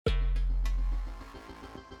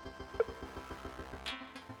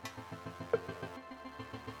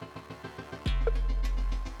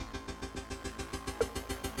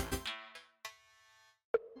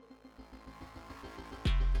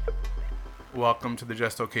Welcome to the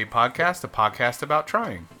justOK podcast, a podcast about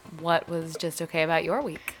trying. What was just okay about your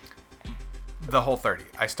week? The Whole 30.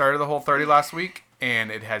 I started the Whole 30 last week,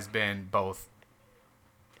 and it has been both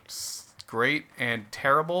great and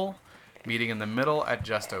terrible, meeting in the middle at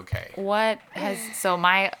justOK. So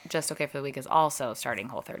my just okay for the week is also starting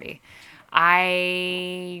Whole 30.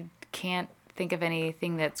 I can't think of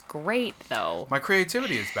anything that's great, though. My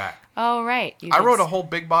creativity is back. Oh, right. I wrote a whole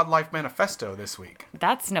Big Bod Life manifesto this week.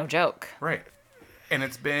 That's no joke. Right. And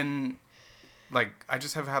it's been, I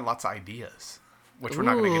just have had lots of ideas, which we're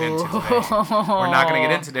not going to get into today. We're not going to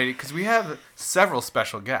get into today because we have several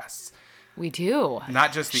special guests. We do.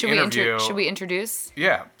 Not just the interview. Should we introduce?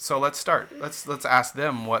 Yeah. So let's start. Let's ask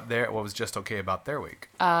them what was just okay about their week.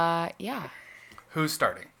 Yeah. Who's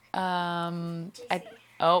starting?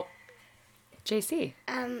 JC.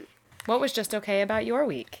 What was just okay about your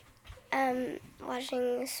week?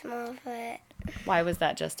 Watching Smallfoot. Why was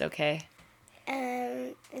that just okay?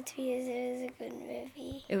 It's because it was a good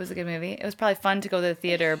movie. It was a good movie. It was probably fun to go to the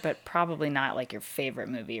theater, but probably not like your favorite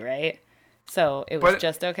movie, right? So it was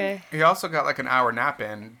just okay? He also got an hour nap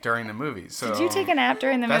in during the movie. So did you take a nap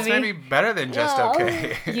during the movie? That's maybe better than just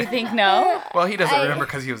okay. You think no? Well, he doesn't remember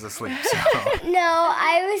because he was asleep. So. No,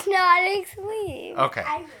 I was not asleep.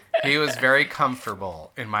 Okay. He was very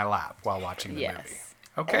comfortable in my lap while watching the movie.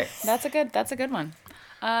 Okay. That's a good one.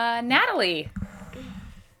 Natalie.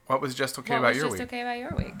 What was just okay about your week? What was just okay about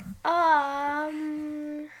your week?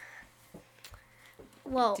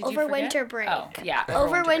 Well, Did you over forget? winter break. Oh, yeah.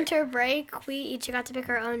 Over winter break, we each got to pick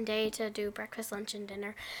our own day to do breakfast, lunch, and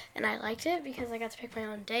dinner. And I liked it because I got to pick my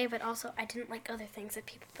own day, but also I didn't like other things that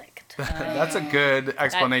people picked. That's a good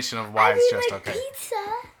explanation of why it's just okay. Pizza.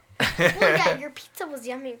 Well, yeah, your pizza was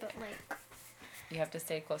yummy, but You have to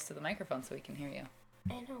stay close to the microphone so we can hear you.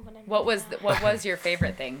 I know, but I'm What was your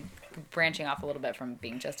favorite thing? Branching off a little bit from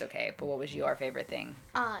being just okay, but what was your favorite thing?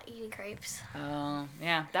 eating crepes. Oh,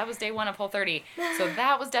 yeah. That was day one of Whole 30. So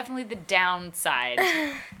that was definitely the downside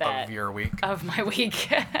Of your week? of my week.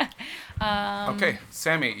 Okay,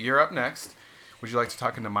 Sammy, you're up next. Would you like to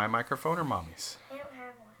talk into my microphone or Mommy's? I don't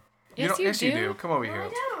have one. Yes, Yes, you you do. do. Come over here.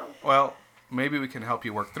 I don't. Well, maybe we can help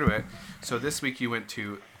you work through it. So this week you went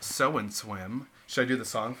to Sew and Swim. Should I do the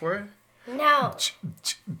song for it? No.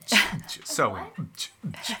 Sewing,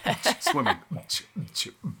 swimming,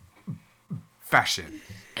 fashion.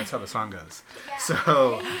 That's how the song goes.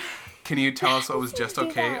 So, can you tell us what was just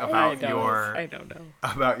okay about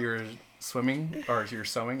your swimming or your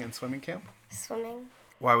sewing and swimming camp? Swimming.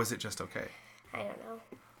 Why was it just okay? I don't know.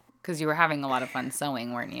 Because you were having a lot of fun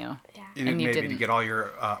sewing, weren't you? Yeah. You didn't you maybe didn't. to get all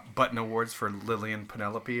your button awards for Lily and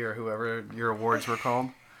Penelope or whoever your awards were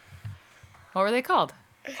called. What were they called?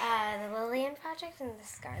 The Lillian Project and the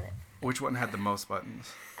Scarlet. Which one had the most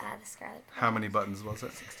buttons? The Scarlet Project. How many buttons was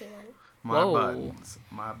it? 61. My Whoa. buttons.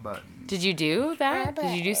 My buttons. Did you do that?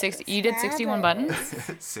 Did you do 60? You did 61 buttons?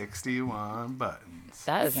 61 buttons.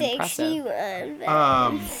 That is impressive.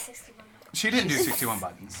 61. She didn't do 61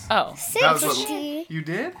 buttons. Oh, That was 60. You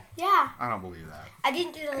did? Yeah. I don't believe that. I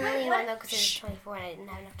didn't do the Lillian one though because it was 24 and I didn't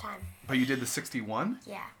have enough time. But you did the 61?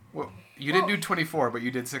 Yeah. Well, you didn't do 24, but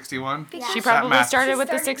you did 61? she That probably math- started with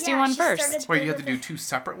the Started- 61 she first. started Wait, you had with to do two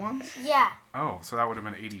separate ones? Yeah. Oh, so that would have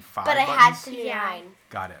been 85 But I buttons? had to do 9.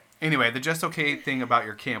 Got it. Anyway, the just okay thing about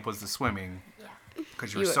your camp was the swimming. Yeah.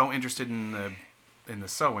 Because you were so interested in the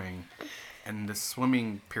sewing, and the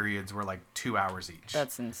swimming periods were 2 hours each.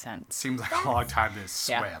 That's intense. Seems like a long time to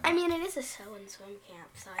swim. Yeah. I mean, it is a sew and swim camp,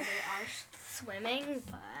 so I are swimming,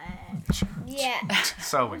 but yeah.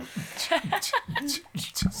 Sewing.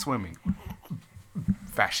 Swimming.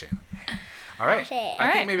 Fashion. All right. Fashion. I All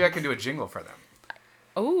right. think maybe I can do a jingle for them.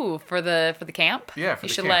 Oh, for the camp? Yeah, for you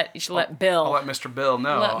the should camp. let Bill. I'll let Mr. Bill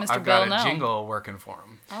know. Let Mr. I've got Bill a know. jingle working for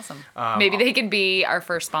him. Awesome. Maybe they could be our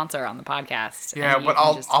first sponsor on the podcast. Yeah, and you but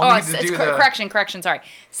can I'll need to do the- correction. Sorry,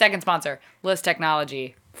 second sponsor, List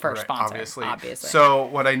Technology. First Right, sponsor, obviously. So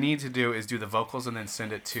what I need to do is do the vocals and then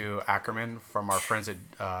send it to Ackerman from our friends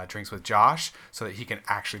at Drinks with Josh so that he can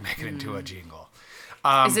actually make it into a jingle.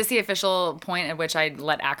 Is this the official point at which I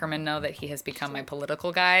let Ackerman know that he has become my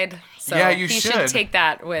political guide? So Yeah, you he should. take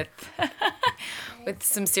that with with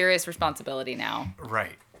some serious responsibility now.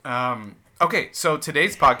 Right. Okay, so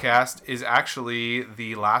today's podcast is actually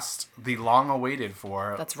the long-awaited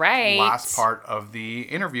for. That's right. Last part of the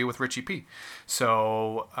interview with Richie P.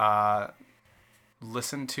 So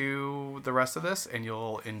listen to the rest of this, and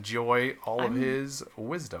you'll enjoy all of his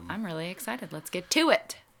wisdom. I'm really excited. Let's get to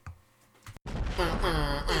it.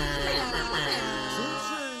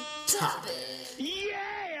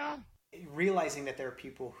 Realizing that there are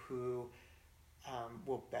people who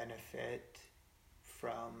will benefit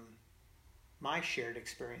from my shared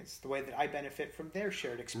experience, the way that I benefit from their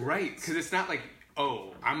shared experience. Right, because it's not like,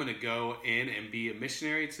 oh, I'm going to go in and be a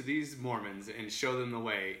missionary to these Mormons and show them the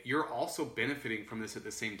way. You're also benefiting from this at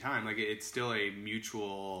the same time. Like, it's still a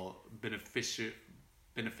mutual beneficial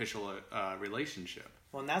relationship.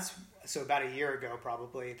 Well, and so about a year ago,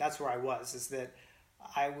 probably, that's where I was, is that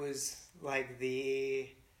I was like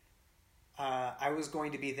I was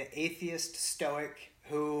going to be the atheist stoic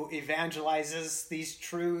who evangelizes these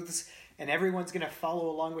truths, and everyone's going to follow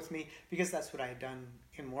along with me, because that's what I had done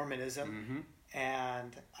in Mormonism. Mm-hmm.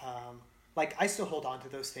 And I still hold on to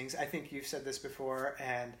those things. I think you've said this before,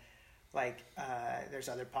 and there's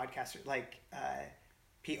other podcasters,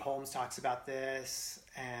 Pete Holmes talks about this,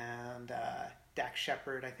 and Dax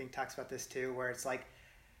Shepard, I think, talks about this too, where it's like,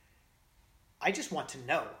 I just want to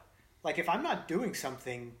know. Like, if I'm not doing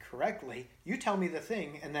something correctly, you tell me the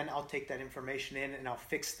thing, and then I'll take that information in and I'll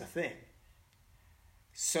fix the thing.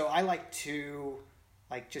 So I like to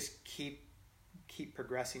just keep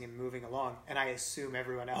progressing and moving along, and I assume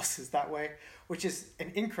everyone else is that way, which is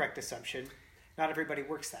an incorrect assumption. Not everybody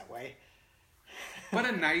works that way. But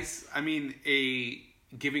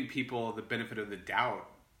giving people the benefit of the doubt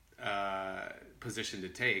position to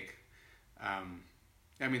take.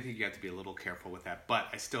 I think you have to be a little careful with that, but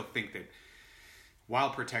I still think that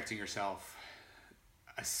while protecting yourself,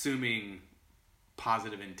 assuming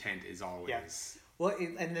positive intent is always... Yeah. Well,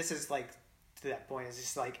 and this is to that point, it's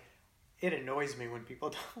just it annoys me when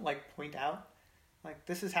people don't point out,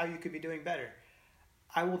 this is how you could be doing better.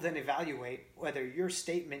 I will then evaluate whether your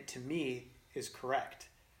statement to me is correct.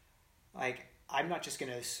 I'm not just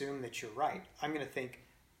going to assume that you're right. I'm going to think,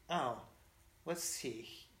 oh, let's see.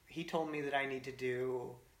 He told me that I need to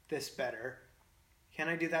do this better. Can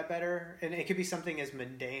I do that better? And it could be something as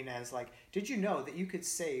mundane as did you know that you could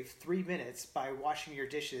save 3 minutes by washing your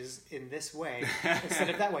dishes in this way instead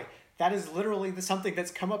of that way? That is literally something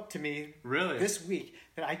that's come up to me this week,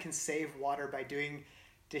 that I can save water by doing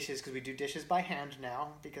dishes, because we do dishes by hand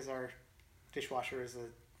now because our dishwasher is a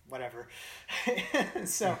whatever.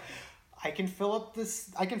 So I can fill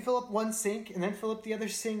up one sink and then fill up the other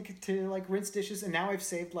sink to rinse dishes, and now I've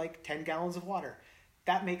saved 10 gallons of water.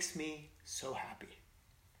 That makes me so happy.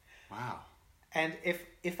 Wow. And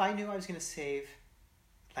if I knew I was going to save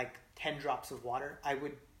 10 drops of water, I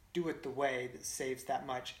would do it the way that saves that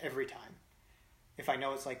much every time. If I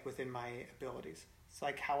know it's within my abilities.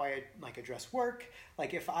 It's how I address work.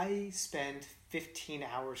 If I spend 15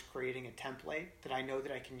 hours creating a template that I know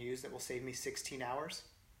that I can use that will save me 16 hours,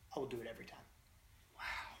 I will do it every time.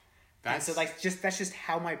 Wow. So that's just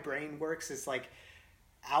how my brain works. It's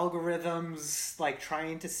algorithms,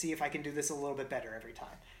 trying to see if I can do this a little bit better every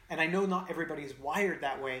time. And I know not everybody's wired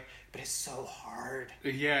that way, but it's so hard.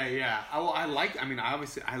 Yeah. I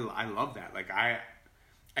love that.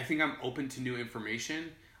 I think I'm open to new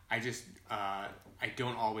information. I just I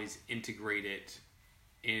don't always integrate it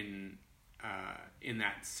in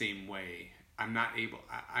that same way. I'm not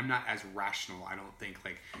as rational. I don't think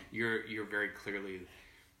you're very clearly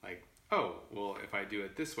oh, well, if I do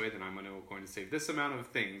it this way, then I'm going to save this amount of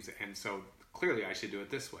things, and so clearly I should do it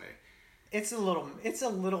this way. It's a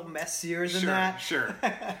little messier than that. Sure.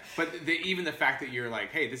 But even the fact that you're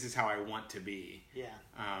hey, this is how I want to be. Yeah.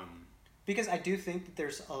 Because I do think that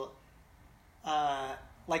there's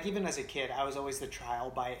even as a kid, I was always the trial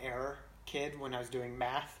by error kid when I was doing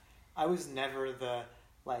math. I was never the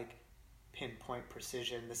pinpoint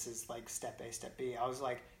precision. This is step A, step B. I was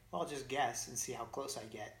well, I'll just guess and see how close I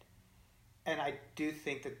get. And I do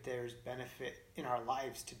think that there's benefit in our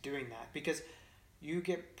lives to doing that, because you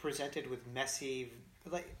get presented with messy,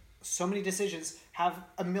 so many decisions have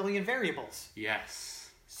a million variables. Yes.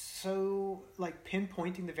 So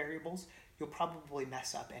pinpointing the variables, you'll probably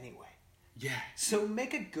mess up anyway. Yeah. So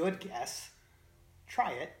make a good guess.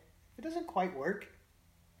 Try it. If it doesn't quite work,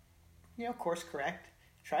 course correct.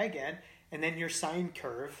 Try again. And then your sine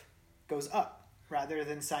curve goes up rather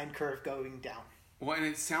than sine curve going down. Well, and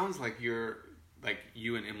it sounds like you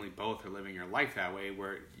and Emily both are living your life that way,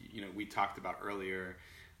 where, we talked about earlier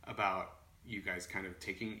about you guys kind of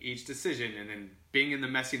taking each decision and then being in the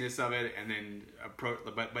messiness of it, and then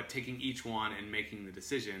but taking each one and making the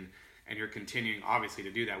decision, and you're continuing obviously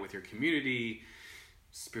to do that with your community,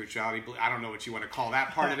 spirituality. I don't know what you want to call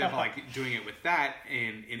that part of it, but doing it with that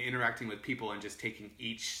and interacting with people and just taking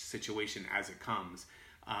each situation as it comes.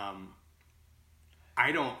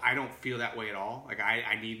 I don't feel that way at all.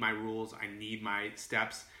 I need my rules. I need my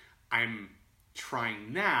steps. I'm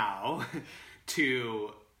trying now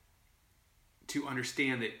to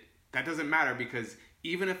understand that doesn't matter, because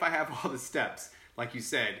even if I have all the steps, like you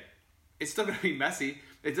said, it's still going to be messy,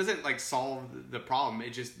 it doesn't like solve the problem.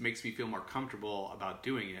 It just makes me feel more comfortable about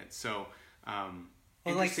doing it. So,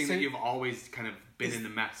 interesting that you've always kind of been in the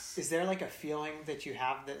mess. Is there like a feeling that you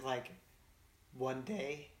have that like one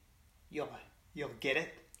day you'll get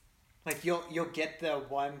it? Like you'll get the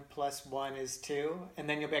 1 + 1 is 2, and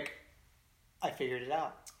then you'll be like, I figured it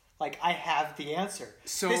out. Like, I have the answer.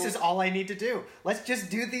 So this is all I need to do. Let's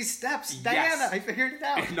just do these steps. Yes. Diana, I figured it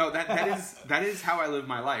out. No, that is how I live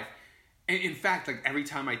my life. And in fact, like every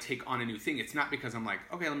time I take on a new thing, it's not because I'm like,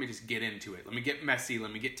 okay, let me just get into it. Let me get messy.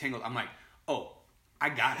 Let me get tangled. I'm like, oh, I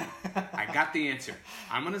got it. I got the answer.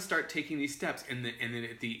 I'm going to start taking these steps. And then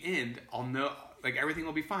at the end, I'll know, like, everything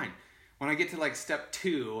will be fine. When I get to like step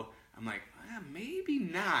 2, I'm like, maybe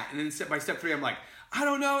not. And then by step 3, I'm like, I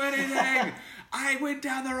don't know anything. I went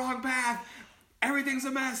down the wrong path. Everything's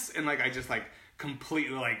a mess. And like, I just like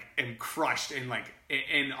completely like am crushed and like,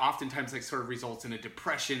 and oftentimes like sort of results in a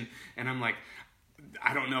depression. And I'm like,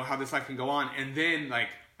 I don't know how this life can go on. And then like,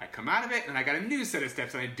 I come out of it and I got a new set of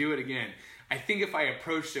steps and I do it again. I think if I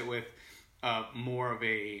approached it with more of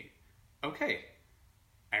a, okay,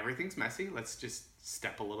 everything's messy. Let's just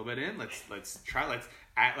step a little bit in. Let's try.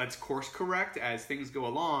 Let's course correct as things go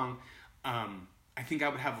along. I think I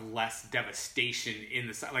would have less devastation in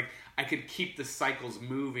the like I could keep the cycles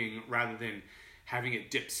moving rather than having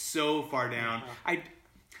it dip so far down. I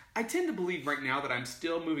tend to believe right now that I'm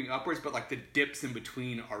still moving upwards, but like the dips in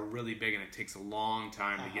between are really big and it takes a long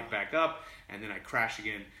time to get back up, and then I crash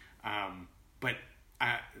again.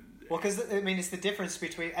 Because I mean, it's the difference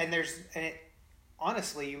between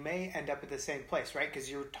honestly, you may end up at the same place, right?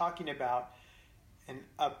 Because you're talking about an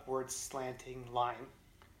upward slanting line,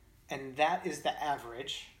 and that is the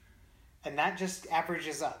average, and that just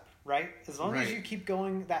averages up, right? As long as you keep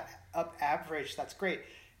going that up average, that's great.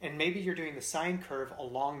 And maybe you're doing the sine curve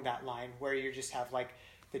along that line where you just have like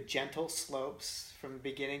the gentle slopes from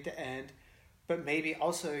beginning to end, but maybe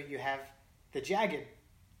also you have the jagged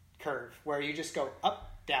curve where you just go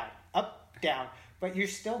up, down, but you're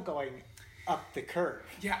still going up the curve.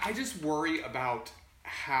 Yeah, I just worry about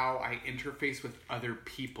how I interface with other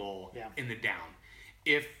people in the down.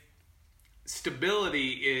 If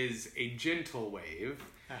stability is a gentle wave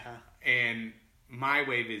and my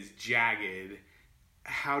wave is jagged,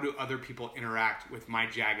 how do other people interact with my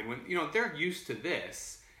jagged when they're used to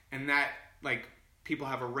this, and that like people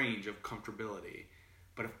have a range of comfortability.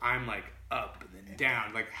 But if I'm like up and then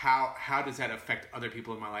down, like how does that affect other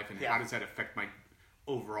people in my life, and how does that affect my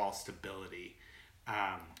overall stability?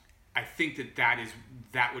 I think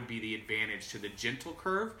that would be the advantage to the gentle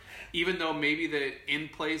curve, even though maybe the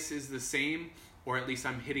end place is the same, or at least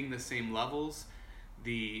I'm hitting the same levels.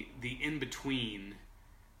 The in between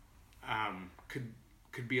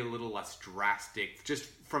could be a little less drastic, just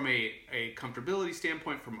from a comfortability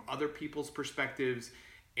standpoint, from other people's perspectives,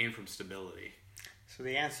 and from stability. So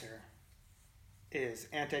the answer is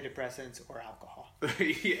antidepressants or alcohol.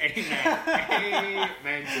 Amen.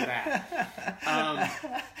 Amen to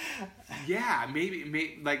that.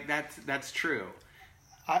 Maybe like that's true.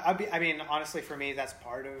 I mean, honestly, for me, that's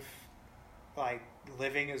part of like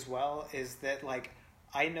living as well. Is that like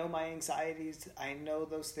I know my anxieties, I know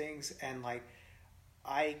those things, and like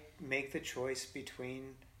I make the choice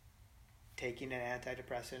between taking an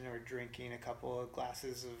antidepressant or drinking a couple of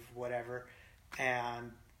glasses of whatever,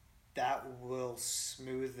 and that will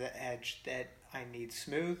smooth the edge that I need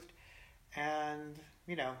smoothed. And,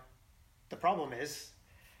 the problem is,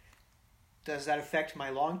 does that affect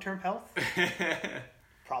my long-term health?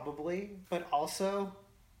 Probably. But also,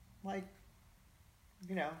 like,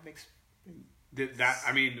 makes...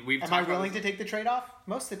 we've Am I willing to take the trade-off?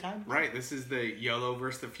 Most of the time. Right. This is the YOLO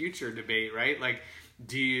versus the future debate, right? Like,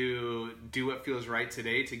 do you do what feels right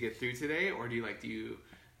today to get through today, or do you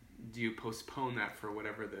postpone that for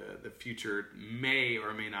whatever the future may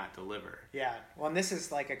or may not deliver? Yeah. Well, and this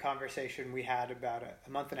is like a conversation we had about a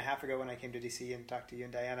month and a half ago when I came to DC and talked to you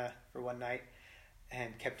and Diana for one night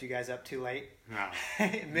and kept you guys up too late. No.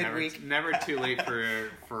 Midweek. Never too late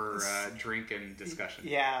for drink and discussion.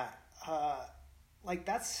 Yeah.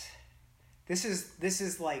 This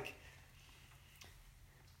is like,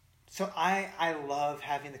 so I love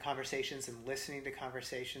having the conversations and listening to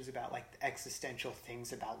conversations about like the existential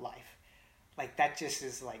things about life. Like that just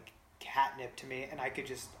is like catnip to me, and I could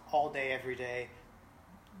just all day, every day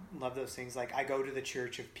love those things. Like I go to the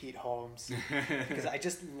church of Pete Holmes because I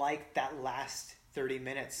just like that last 30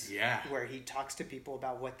 minutes where he talks to people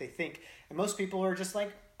about what they think. And most people are just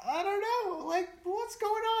like, I don't know, like what's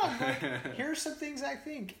going on? Like, here's some things I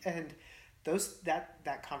think. And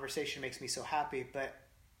that conversation makes me so happy. But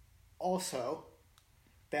also,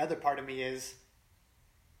 the other part of me is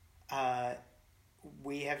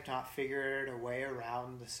we have not figured a way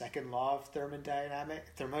around the second law of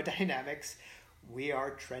thermodynamics. We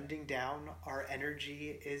are trending down. Our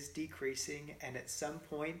energy is decreasing. And at some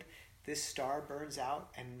point, this star burns out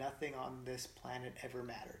and nothing on this planet ever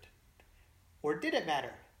mattered. Or did it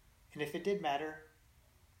matter? And if it did matter,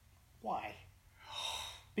 why?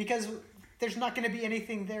 Because there's not going to be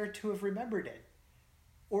anything there to have remembered it.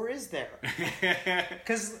 Or is there?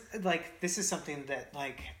 Because, like, this is something that,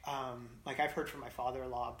 like I've heard from my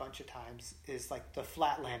father-in-law a bunch of times, is, like, the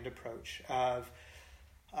flatland approach of,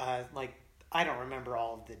 like, I don't remember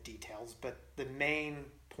all of the details, but the main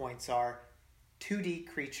points are 2D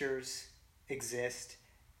creatures exist,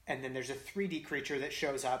 and then there's a 3D creature that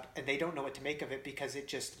shows up, and they don't know what to make of it because it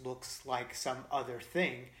just looks like some other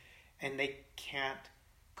thing, and they can't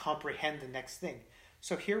comprehend the next thing.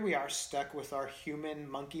 So here we are stuck with our human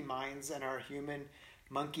monkey minds and our human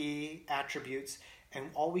monkey attributes, and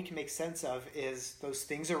all we can make sense of is those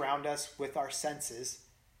things around us with our senses.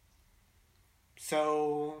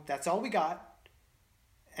 So that's all we got.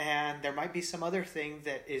 And there might be some other thing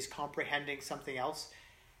that is comprehending something else.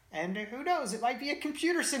 And who knows, it might be a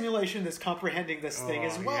computer simulation that's comprehending this thing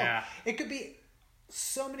as well. Yeah. It could be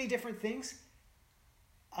so many different things.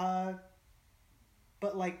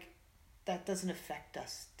 But, like, that doesn't affect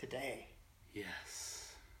us today.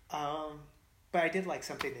 Yes. But I did like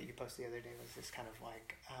something that you posted the other day was this kind of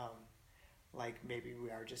like maybe we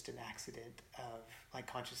are just an accident of, like,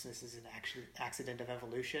 consciousness is an accident of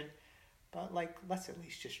evolution. But, like, let's at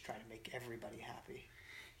least just try to make everybody happy.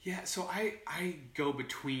 Yeah, so I go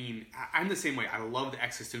between, I'm the same way. I love the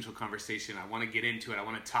existential conversation. I want to get into it. I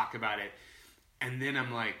want to talk about it. And then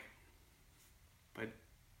I'm like, but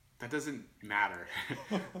that doesn't matter.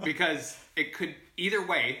 Because it could, either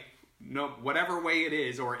way, no, whatever way it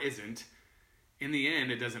is or isn't, in the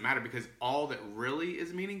end, it doesn't matter, because all that really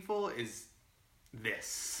is meaningful is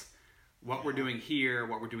this. What we're doing here,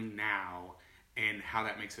 what we're doing now, and how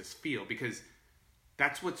that makes us feel. Because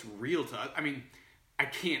that's what's real to us. I mean, I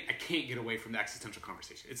can't get away from the existential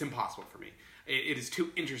conversation. It's impossible for me. It is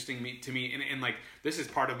too interesting to me. And like, this is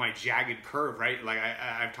part of my jagged curve, right? Like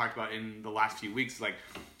I've talked about in the last few weeks, like,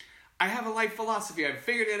 I have a life philosophy. I've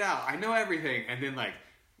figured it out. I know everything. And then, like,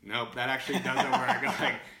 nope, that actually doesn't work.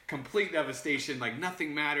 Like, complete devastation. Like,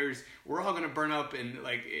 nothing matters. We're all going to burn up, and,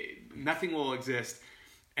 like, nothing will exist.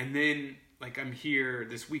 And then, like, I'm here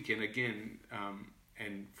this weekend again.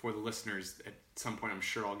 And for the listeners, at some point, I'm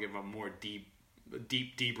sure I'll give a more deep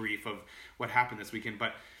debrief of what happened this weekend.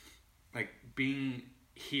 But, like, being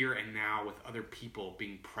here and now with other people,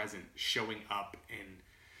 being present, showing up, and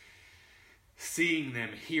seeing them,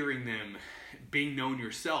 hearing them, being known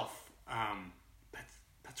yourself,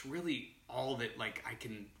 that's really all that, like, I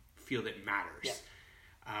can feel that matters. Yeah.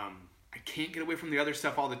 I can't get away from the other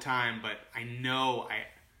stuff all the time, but I know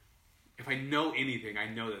if I know anything, I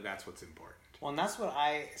know that that's what's important. Well, and that's what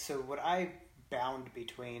I bound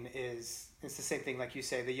between is, it's the same thing, like you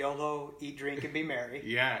say, the YOLO, eat, drink, and be merry.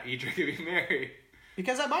 Yeah, eat, drink, and be merry.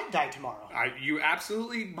 Because I might die tomorrow. You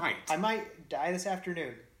absolutely might. I might die this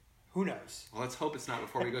afternoon. Who knows? Well, let's hope it's not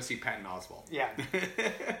before we go see Patton Oswalt. Yeah.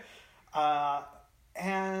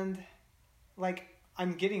 And, like,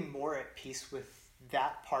 I'm getting more at peace with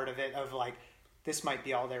that part of it of, like, this might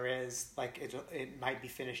be all there is. Like, it might be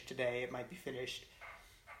finished today. It might be finished.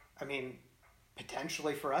 I mean,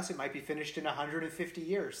 potentially for us, it might be finished in 150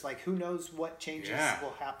 years. Like, who knows what changes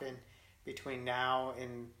will happen between now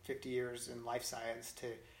and 50 years in life science to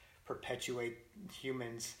perpetuate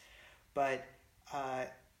humans. But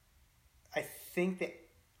I think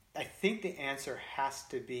the answer has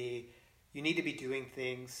to be, you need to be doing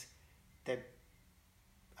things that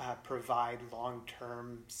provide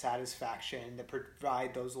long-term satisfaction, that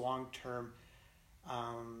provide those long-term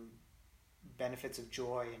benefits of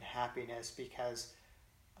joy and happiness, because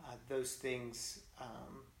those things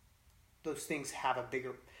have a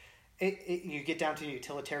bigger. You get down to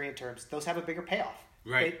utilitarian terms; those have a bigger payoff.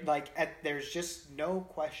 Right. There's just no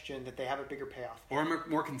question that they have a bigger payoff. Or a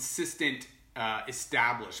more consistent,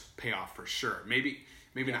 established payoff for sure. Maybe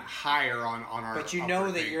not higher on our. But you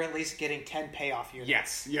know that you're at least getting 10 payoff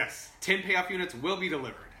units. Yes. 10 payoff units will be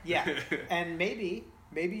delivered. Yeah, and maybe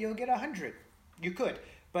you'll get 100. You could,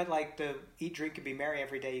 but like the eat, drink, and be merry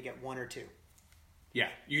every day, you get 1 or 2. Yeah,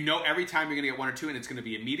 you know every time you're gonna get 1 or 2, and it's gonna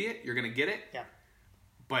be immediate. You're gonna get it. Yeah.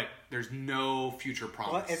 But there's no future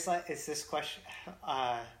promise. Well, it's this question.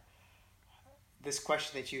 This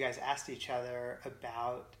question that you guys asked each other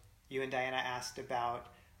about. You and Diana asked about,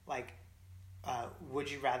 like, would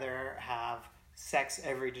you rather have sex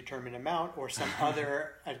every determined amount or some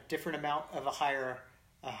a different amount of a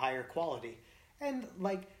higher quality? And,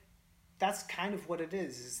 like, that's kind of what it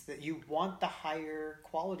is that you want the higher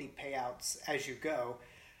quality payouts as you go.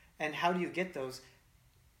 And how do you get those?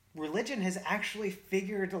 Religion has actually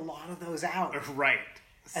figured a lot of those out. Right.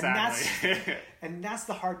 Sadly. And that's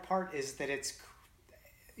the hard part, is that it's,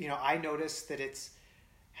 I notice that it's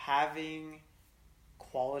having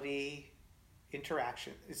quality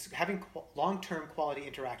interaction. It's having long-term quality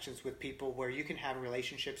interactions with people where you can have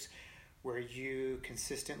relationships where you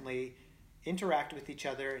consistently interact with each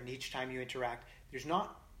other, and each time you interact, you're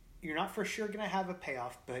not for sure going to have a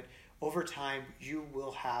payoff, but over time you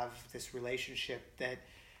will have this relationship that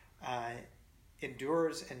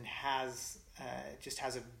endures and has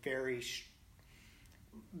a very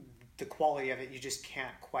the quality of it you just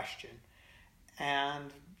can't question.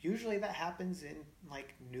 And usually that happens in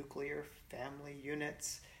like nuclear family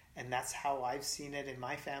units, and that's how I've seen it in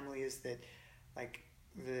my family, is that like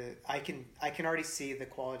I can already see the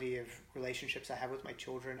quality of relationships I have with my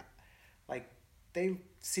children. Like, they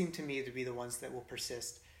seem to me to be the ones that will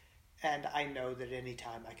persist. And I know that any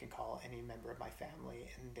time I can call any member of my family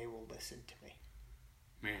and they will listen to me.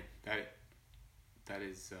 Man, that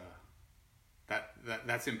is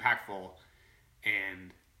that's impactful,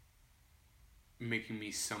 and making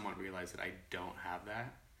me somewhat realize that I don't have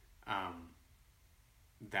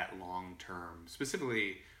that long term,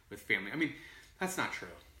 specifically with family. I mean, that's not true.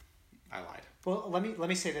 I lied. Well, let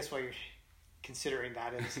me say this while you're considering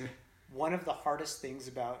that, is one of the hardest things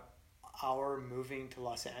about our moving to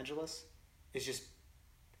Los Angeles is just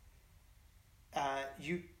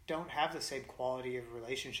you don't have the same quality of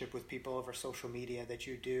relationship with people over social media that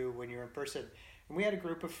you do when you're in person. And we had a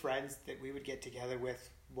group of friends that we would get together with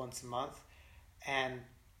once a month, and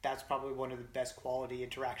that's probably one of the best quality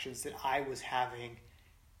interactions that I was having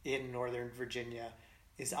in Northern Virginia.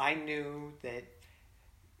 Is I knew that,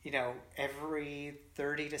 every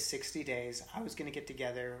 30 to 60 days, I was going to get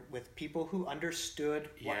together with people who understood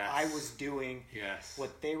what I was doing,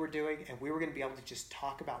 what they were doing, and we were going to be able to just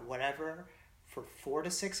talk about whatever for 4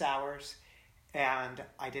 to 6 hours, and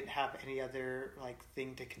I didn't have any other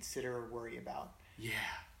thing to consider or worry about. Yeah.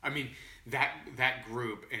 I mean, that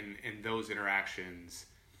group and those interactions,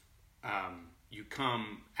 you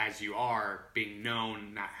come as you are, being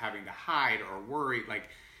known, not having to hide or worry.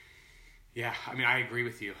 Yeah, I mean, I agree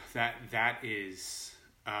with you. That is,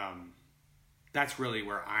 that's really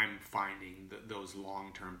where I'm finding those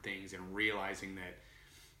long-term things, and realizing that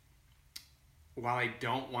while I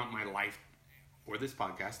don't want my life or this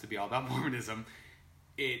podcast to be all about Mormonism,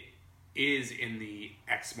 it is in the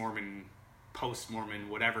ex-Mormon, post-Mormon,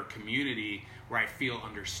 whatever community where I feel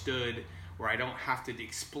understood, where I don't have to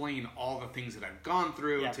explain all the things that I've gone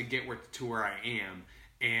through to get to where I am.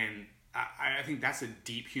 And I think that's a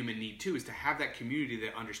deep human need too, is to have that community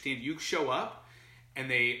that understands. You show up and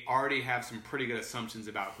they already have some pretty good assumptions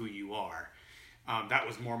about who you are. That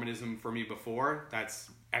was Mormonism for me before. That's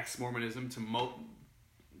ex-Mormonism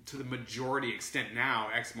to the majority extent now.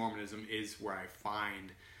 Ex-Mormonism is where I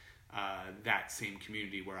find that same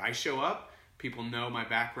community where I show up, people know my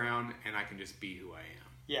background, and I can just be who I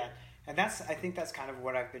am. Yeah, and I think that's kind of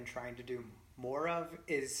what I've been trying to do more of,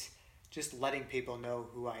 is just letting people know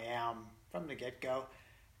who I am from the get-go.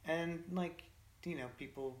 And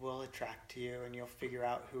people will attract to you, and you'll figure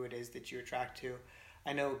out who it is that you attract to.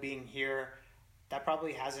 I know being here, that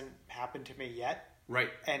probably hasn't happened to me yet. Right.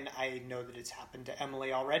 And I know that it's happened to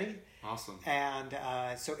Emily already. Awesome. And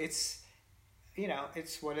so it's,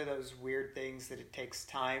 it's one of those weird things that it takes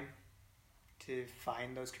time to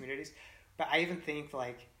find those communities. But I even think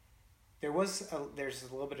there's a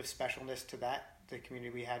little bit of specialness to the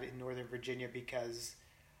community we had in Northern Virginia, because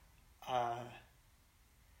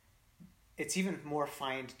it's even more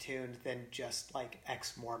fine-tuned than just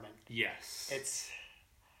ex-Mormon. Yes. It's,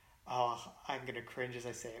 I'm going to cringe as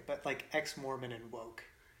I say it, but ex-Mormon and woke.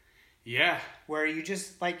 Yeah. Where you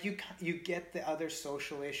just you get the other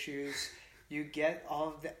social issues, you get all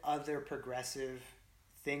of the other progressive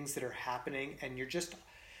things that are happening, and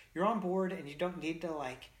you're on board, and you don't need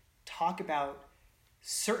to talk about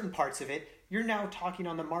certain parts of it. You're now talking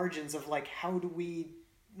on the margins of how do we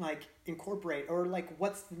incorporate, or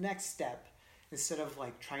what's the next step, instead of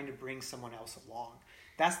trying to bring someone else along.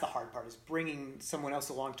 That's the hard part, is bringing someone else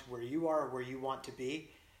along to where you are, where you want to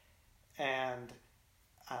be. And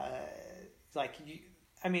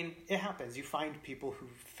it happens. You find people who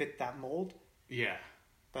fit that mold. Yeah.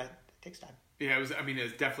 But it takes time. Yeah, it was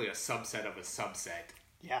definitely a subset of a subset.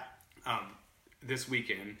 Yeah. This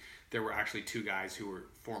weekend, there were actually 2 guys who were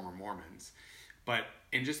former Mormons. But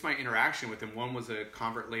in just my interaction with them, one was a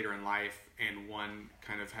convert later in life, and one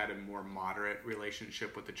kind of had a more moderate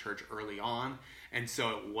relationship with the church early on. And so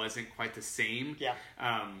it wasn't quite the same. Yeah.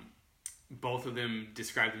 both of them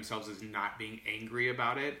describe themselves as not being angry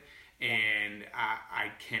about it, and I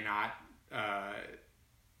cannot.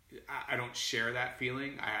 I don't share that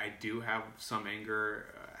feeling. I do have some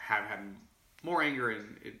anger, have had more anger,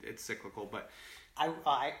 and it's cyclical. But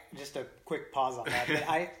I just a quick pause on that. But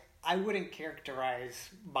I wouldn't characterize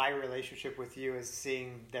my relationship with you as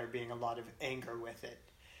seeing there being a lot of anger with it.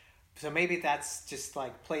 So maybe that's just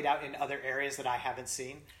like played out in other areas that I haven't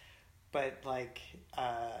seen. But like,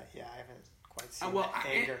 I haven't quite seen that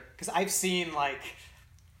anger, because I've seen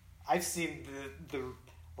the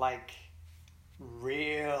like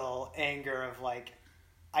real anger of like,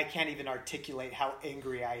 I can't even articulate how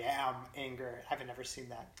angry I am. Anger. I haven't ever seen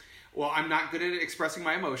that. Well, I'm not good at expressing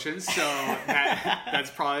my emotions, so that's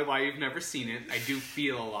probably why you've never seen it. I do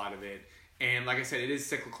feel a lot of it. And like I said, it is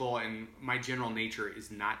cyclical, and my general nature is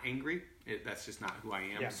not angry. That's just not who I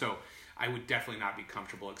am. Yeah. So I would definitely not be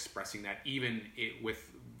comfortable expressing that, even with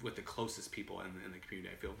the closest people in the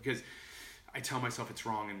community, I feel. Because I tell myself it's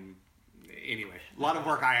wrong, and anyway, a lot of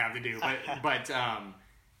work I have to do. But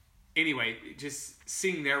anyway, just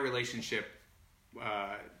seeing their relationship,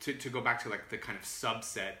 to go back to like the kind of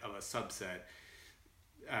subset of a subset,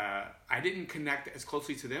 I didn't connect as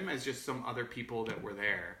closely to them as just some other people that were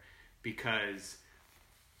there, because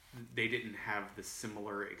they didn't have the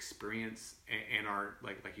similar experience and are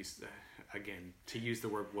like you said, again, to use the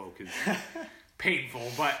word woke is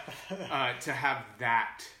painful, but to have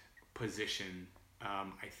that position,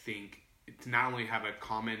 I think to not only have a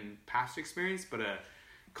common past experience, but a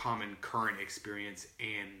common current experience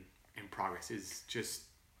and progress is just,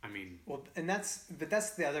 I mean. Well, and that's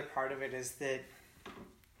the other part of it, is that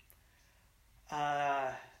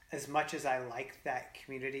as much as I like that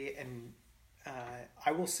community, and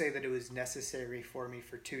I will say that it was necessary for me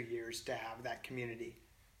for 2 years to have that community,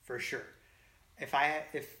 for sure. If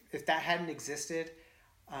that hadn't existed,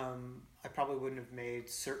 I probably wouldn't have made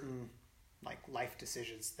certain like life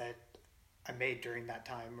decisions that I made during that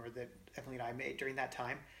time, or that Emily and I made during that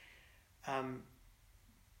time.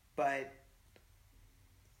 But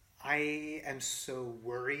I am so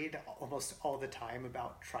worried almost all the time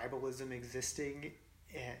about tribalism existing,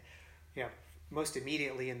 most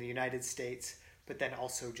immediately in the United States, but then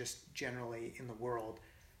also just generally in the world,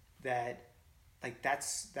 that like that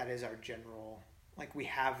is our general, like we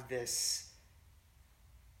have this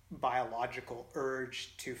biological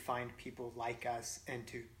urge to find people like us and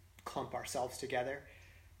to clump ourselves together.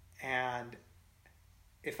 And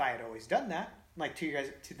if I had always done that, like to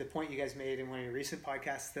the point you guys made in one of your recent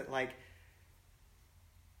podcasts, that like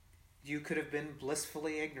you could have been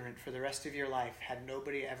blissfully ignorant for the rest of your life had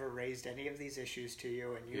nobody ever raised any of these issues to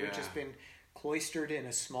you, and you had just been cloistered in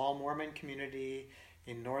a small Mormon community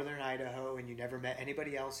in northern Idaho, and you never met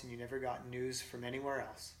anybody else, and you never got news from anywhere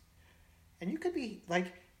else. And you could be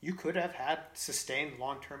like, you could have had sustained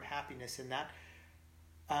long-term happiness in that.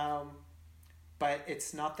 But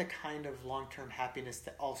it's not the kind of long-term happiness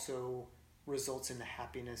that also results in the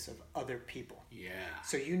happiness of other people. Yeah.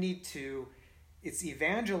 So you need to, it's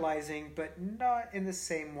evangelizing, but not in the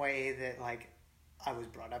same way that like I was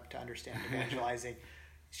brought up to understand evangelizing.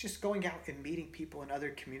 It's just going out and meeting people in other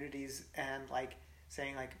communities and like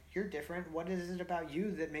saying like, you're different. What is it about you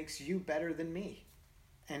that makes you better than me?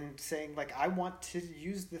 And saying like, I want to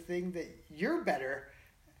use the thing that you're better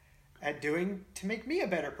at doing to make me a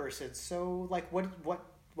better person. So like,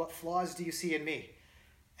 what flaws do you see in me?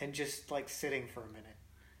 And just like sitting for a minute.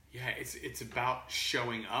 Yeah, it's about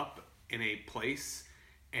showing up in a place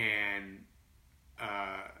and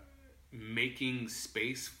making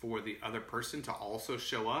space for the other person to also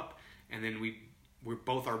show up, and then we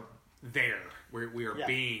both are there. We are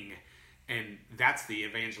being, and that's the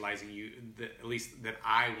evangelizing at least that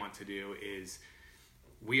I want to do is.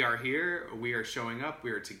 We are here, we are showing up,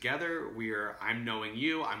 we are together, I'm knowing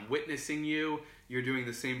you, I'm witnessing you, you're doing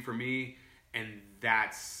the same for me, and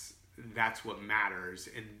that's what matters.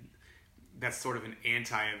 And that's sort of an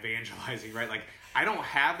anti-evangelizing, right? Like, I don't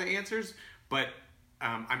have the answers, but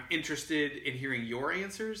I'm interested in hearing your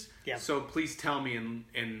answers. Yeah. So please tell me,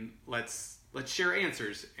 and let's share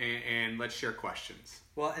answers, and let's share questions.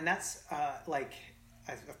 Well, and that's like,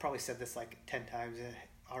 I've probably said this like 10 times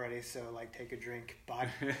already, so like take a drink.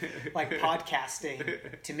 Like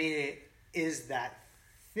podcasting to me is that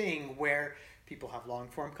thing where people have long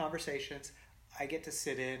form conversations. I get to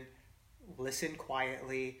sit in, listen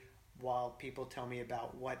quietly while people tell me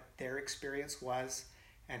about what their experience was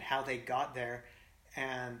and how they got there.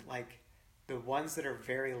 And like the ones that are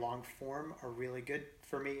very long form are really good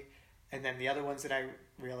for me. And then the other ones that I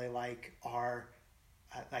really like are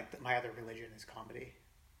like my other religion is comedy.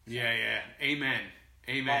 Yeah. Amen.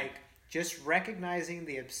 Like just recognizing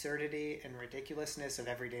the absurdity and ridiculousness of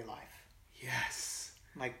everyday life. Yes.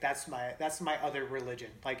 Like that's my other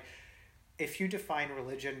religion. Like if you define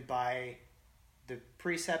religion by the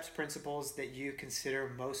precepts, principles that you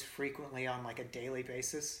consider most frequently on like a daily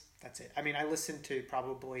basis, that's it. I mean, I listen to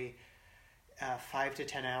probably 5 to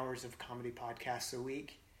 10 hours of comedy podcasts a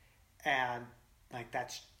week, and like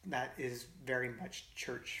that is very much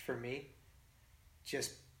church for me.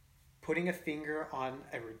 Just putting a finger on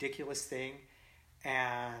a ridiculous thing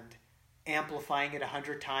and amplifying it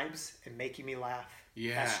 100 times and making me laugh.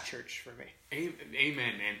 Yeah. That's church for me. Amen,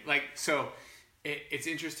 man. Like, so it's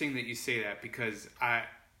interesting that you say that, because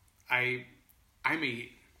I'm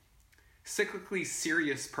a cyclically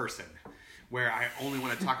serious person where I only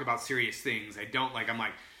want to talk about serious things. I'm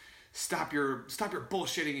like, stop your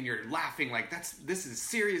bullshitting and you're laughing. Like this is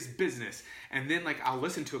serious business. And then like I'll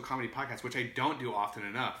listen to a comedy podcast, which I don't do often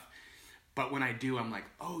enough. But when I do, I'm like,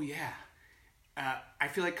 oh yeah. I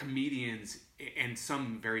feel like comedians, and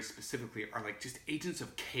some very specifically, are like just agents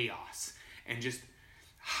of chaos and just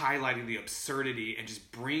highlighting the absurdity and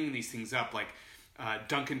just bringing these things up. Like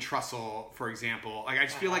Duncan Trussell, for example. Like I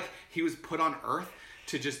just feel like he was put on Earth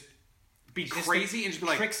to just be crazy and just be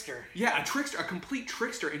like trickster. Yeah, a complete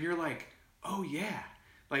trickster. And you're like, oh yeah,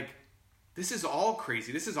 like this is all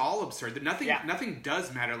crazy. This is all absurd. Nothing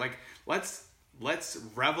does matter. Like let's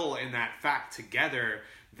revel in that fact together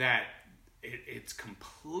that it's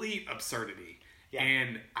complete absurdity. Yeah.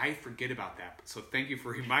 And I forget about that. So thank you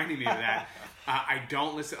for reminding me of that. I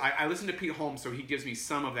don't listen. I listen to Pete Holmes, so he gives me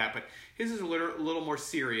some of that, but his is a little more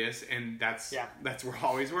serious, and that's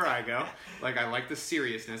always where I go. Like I like the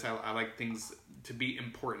seriousness. I like things to be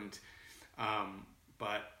important,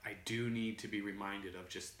 but I do need to be reminded of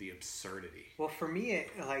just the absurdity. Well, for me,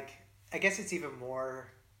 I guess it's even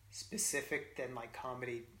more specific than like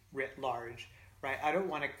comedy writ large, right? I don't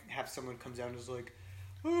want to have someone comes out and is like,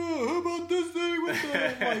 oh, how about this thing with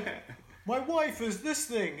the, like, my wife is this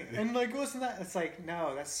thing, and like, wasn't that? It's like,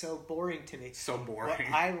 no, that's so boring to me. So boring. What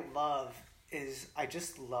I love is I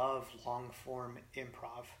just love long form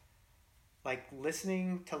improv, like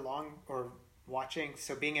listening to watching.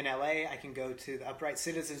 So being in LA, I can go to the Upright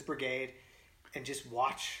Citizens Brigade and just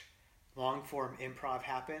watch long form improv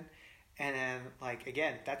happen. And then, like,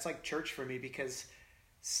 again, that's like church for me, because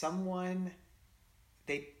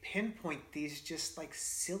they pinpoint these just like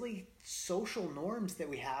silly social norms that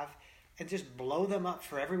we have and just blow them up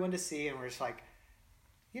for everyone to see. And we're just like,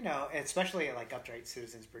 especially at like Upright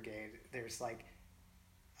Citizens Brigade, there's like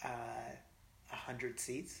 100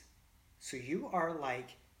 seats. So you are like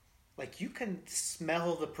you can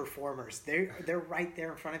smell the performers. They're right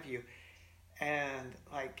there in front of you. And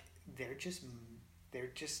like, they're just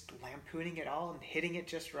lampooning it all and hitting it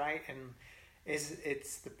just right, and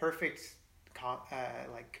it's the perfect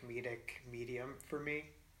like comedic medium for me.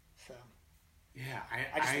 So yeah,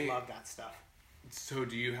 I just love that stuff. So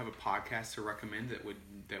do you have a podcast to recommend that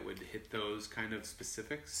would hit those kind of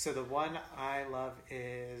specifics? So the one I love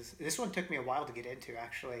is, this one took me a while to get into,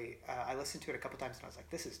 actually. I listened to it a couple times and I was like,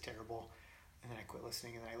 this is terrible, and then I quit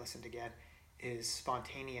listening, and then I listened again. Is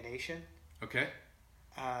Spontaneation. Okay.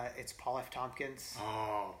 It's Paul F. Tompkins.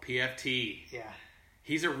 Oh, PFT. Yeah.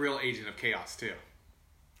 He's a real agent of chaos too.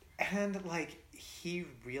 And like, he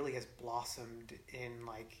really has blossomed in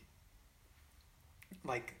like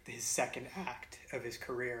his second act of his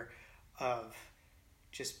career, of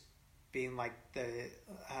just being like the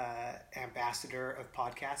ambassador of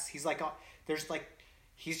podcasts. He's like,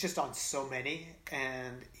 he's just on so many,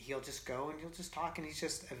 and he'll just go and he'll just talk, and he's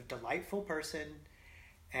just a delightful person.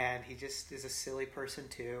 And he just is a silly person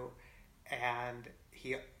too, and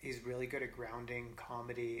he's really good at grounding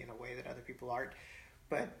comedy in a way that other people aren't.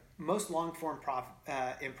 But most long form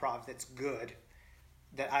improv that's good,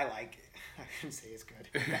 that I like, I shouldn't say it's good,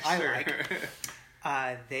 that I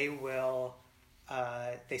like, they will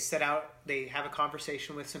they have a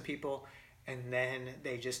conversation with some people, and then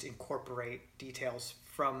they just incorporate details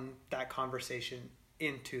from that conversation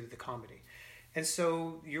into the comedy. And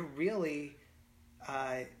so you're really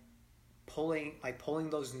pulling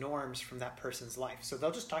those norms from that person's life. So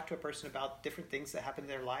they'll just talk to a person about different things that happen in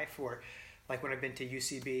their life, or like when I've been to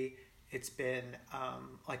UCB, it's been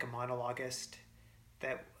like a monologuist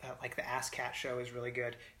that like the Ask Cat show is really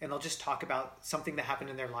good, and they'll just talk about something that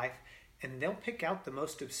happened in their life, and they'll pick out the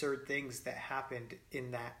most absurd things that happened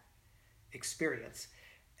in that experience.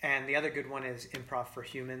 And the other good one is Improv for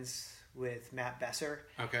Humans with Matt Besser.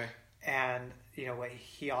 Okay. And what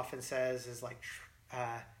he often says is like,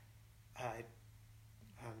 I'll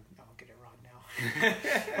get it wrong now.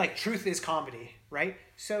 Like, truth is comedy, right?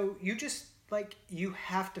 So you just like, you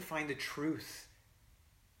have to find the truth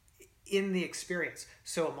in the experience.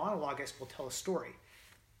 So a monologuist will tell a story.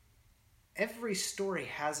 Every story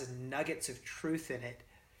has nuggets of truth in it,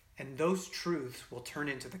 and those truths will turn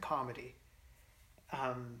into the comedy.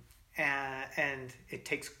 And it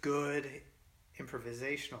takes good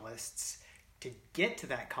improvisationalists to get to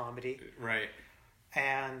that comedy. Right.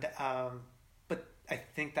 And but I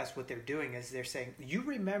think that's what they're doing, is they're saying, you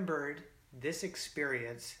remembered this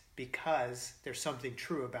experience because there's something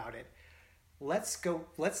true about it. Let's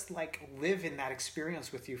like live in that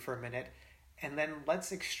experience with you for a minute, and then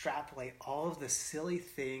let's extrapolate all of the silly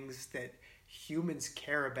things that humans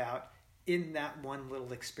care about in that one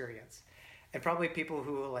little experience. And probably people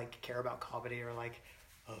who like care about comedy are like,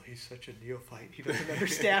 oh, he's such a neophyte. He doesn't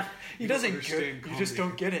understand. He doesn't get it. You just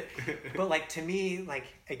don't get it. But like, to me, like,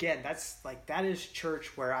 again, that's like, that is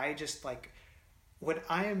church, where I just like, when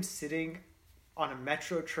I am sitting on a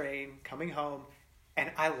metro train coming home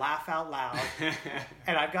and I laugh out loud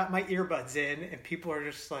and I've got my earbuds in and people are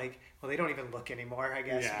just like, well, they don't even look anymore, I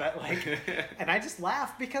guess. Yeah. But like, and I just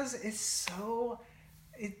laugh because it's so,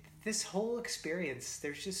 this whole experience,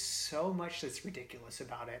 there's just so much that's ridiculous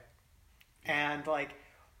about it. And like,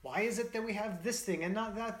 why is it that we have this thing and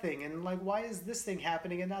not that thing? And like, why is this thing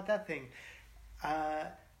happening and not that thing?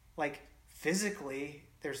 Like, physically,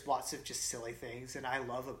 there's lots of just silly things, and I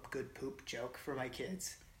love a good poop joke for my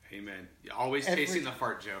kids. Amen. Always chasing the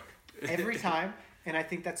fart joke. Every time. And I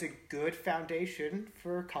think that's a good foundation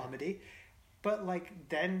for comedy. But like,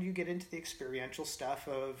 then you get into the experiential stuff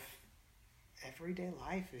of everyday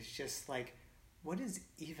life is just like, what is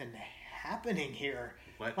even happening here?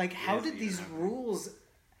 Like, how did these rules,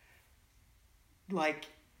 like,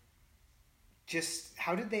 just,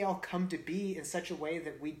 how did they all come to be in such a way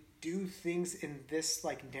that we do things in this,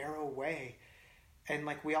 like, narrow way? And,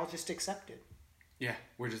 like, we all just accept it. Yeah,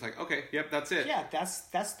 we're just like, okay, yep, that's it. Yeah,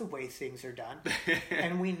 that's the way things are done.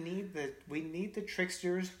 And we need the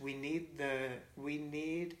tricksters. We need the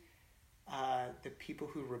people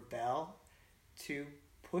who rebel to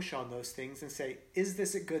push on those things and say, is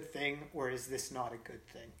this a good thing or is this not a good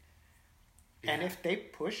thing? Yeah. And if they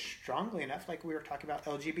push strongly enough, like we were talking about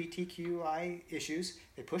LGBTQI issues,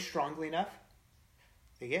 they push strongly enough,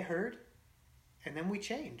 they get heard, and then we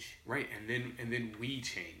change. Right, and then we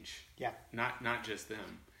change. Yeah. Not just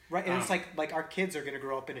them. Right, and it's like our kids are going to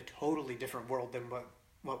grow up in a totally different world than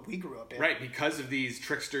what we grew up in. Right, because of these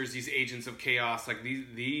tricksters, these agents of chaos, like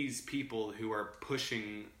these people who are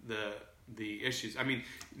pushing the issues. I mean,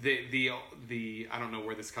 the I don't know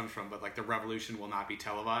where this comes from, but like, the revolution will not be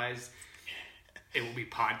televised. It will be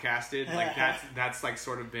podcasted. Like, that's like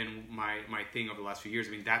sort of been my thing over the last few years. I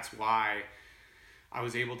mean, that's why I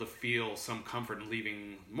was able to feel some comfort in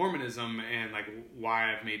leaving Mormonism, and like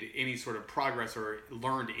why I've made any sort of progress or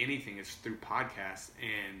learned anything is through podcasts,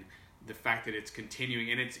 and the fact that it's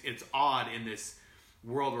continuing. And it's odd in this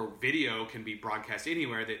world where video can be broadcast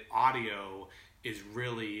anywhere, that audio is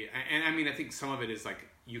really, and I mean, I think some of it is like,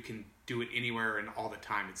 you can do it anywhere and all the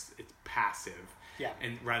time. It's passive. Yeah.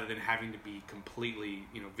 And rather than having to be completely,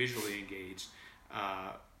 visually engaged,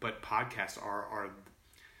 but podcasts are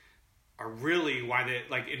really why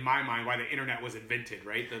in my mind, why the internet was invented,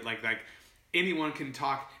 right? That like anyone can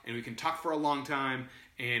talk, and we can talk for a long time,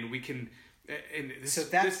 and we can. And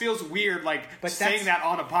this feels weird, like saying that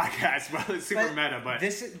on a podcast, but it's super meta. But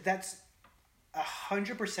that's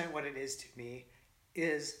 100% what it is to me.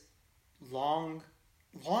 Is long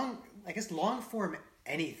form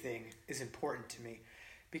anything is important to me,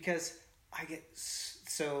 because I get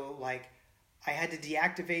so like, I had to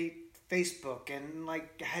deactivate Facebook, and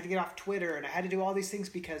like I had to get off Twitter, and I had to do all these things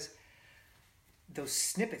because those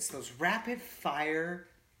snippets, those rapid fire,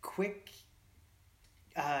 quick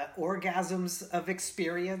orgasms of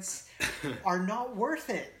experience are not worth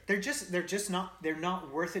it. They're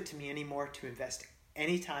not worth it to me anymore to invest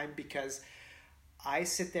any time, because I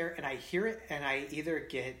sit there and I hear it and I either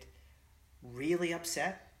get really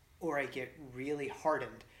upset or I get really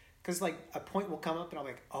hardened. Because like a point will come up and I'm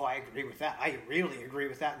like, oh, I agree with that. I really agree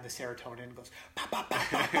with that. And the serotonin goes, bah, bah, bah,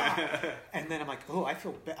 bah, bah. And then I'm like, oh,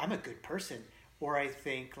 I'm a good person. Or I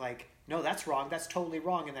think like, no, that's wrong. That's totally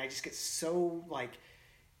wrong. And I just get so like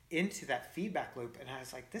into that feedback loop. And I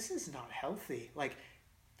was like, this is not healthy. Like,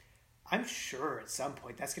 I'm sure at some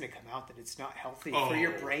point that's going to come out that it's not healthy for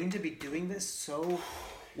your brain to be doing this so.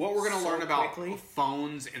 What we're going to learn about quickly.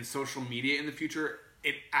 Phones and social media in the future,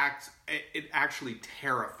 it actually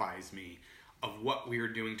terrifies me of what we are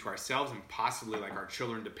doing to ourselves and possibly like our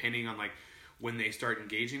children, depending on like when they start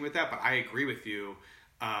engaging with that. But I agree with you.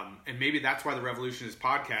 And maybe that's why the revolution is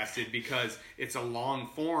podcasted, because it's a long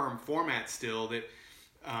format still that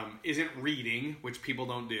isn't reading, which people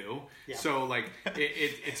don't do. Yeah. So like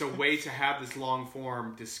it's a way to have this long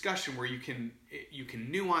form discussion where you can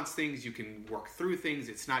nuance things, you can work through things.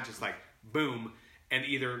 It's not just like boom, and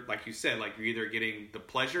either, like you said, like you're either getting the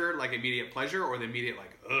pleasure, like immediate pleasure, or the immediate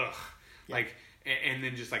like ugh, Yeah. like and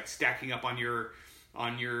then just like stacking up on your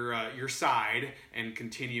side and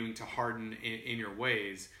continuing to harden in your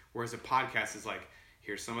ways. Whereas a podcast is like,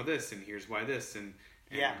 here's some of this and here's why this and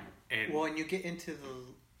and you get into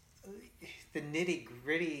the nitty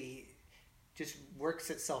gritty, just works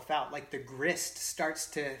itself out. Like the grist starts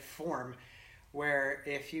to form, where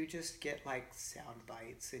if you just get like sound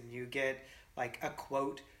bites and you get like a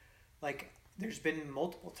quote, like there's been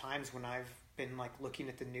multiple times when I've been like looking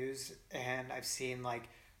at the news and I've seen like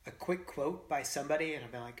a quick quote by somebody, and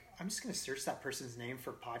I've been like, I'm just going to search that person's name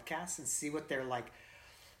for podcasts and see what they're like.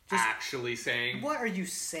 Just, actually saying. What are you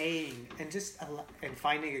saying? And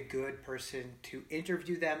finding a good person to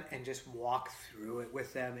interview them and just walk through it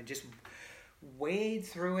with them and just wade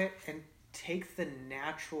through it and take the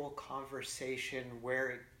natural conversation where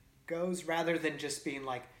it goes, rather than just being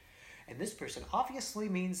like, and this person obviously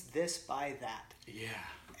means this by that. Yeah.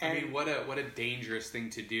 I mean, what a dangerous thing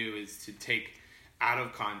to do is to take out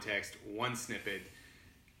of context one snippet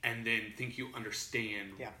and then think you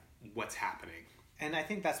understand what's happening. And I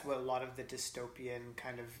think that's what a lot of the dystopian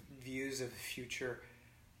kind of views of the future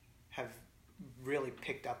have really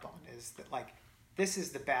picked up on, is that like, this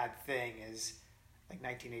is the bad thing, is like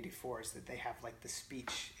 1984, is that they have like the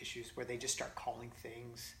speech issues where they just start calling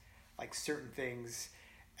things like certain things,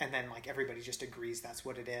 and then like everybody just agrees that's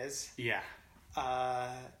what it is. Yeah.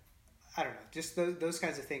 I don't know, just those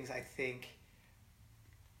kinds of things. I think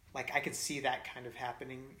like I could see that kind of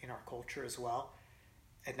happening in our culture as well,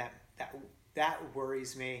 and that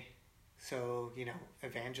worries me. So, you know,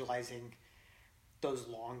 evangelizing those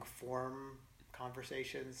long form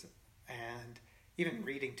conversations, and even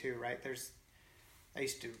reading too, right? I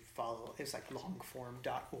used to follow, it's like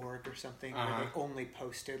longform.org or something, where they only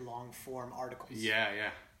posted long form articles.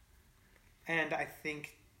 Yeah. And I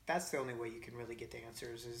think that's the only way you can really get the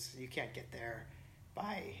answers, is you can't get there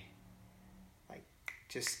by like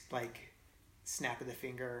just like snap of the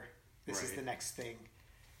finger. This is the next thing.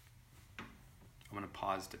 I'm going to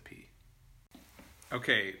pause to pee.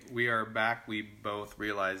 Okay, we are back. We both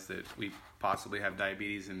realized that we possibly have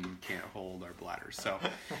diabetes and can't hold our bladders. So,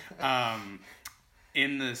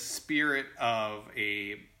 in the spirit of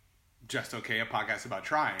a justOK, a podcast about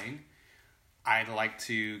trying, I'd like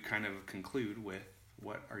to kind of conclude with,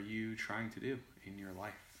 what are you trying to do in your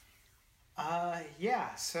life?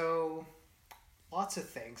 Yeah, so lots of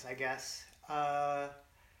things, I guess.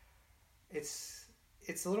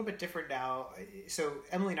 It's a little bit different now. So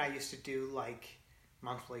Emily and I used to do like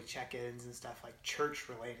monthly check-ins and stuff, like church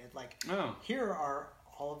related. Like, here are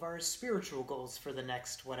all of our spiritual goals for the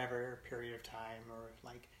next whatever period of time, or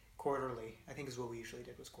like quarterly, I think is what we usually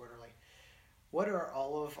did, was quarterly. What are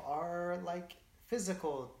all of our like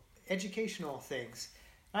physical, educational things?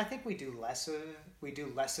 And I think we do less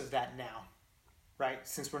of that now, right?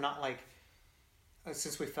 Since we're not like,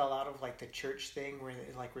 since we fell out of like the church thing where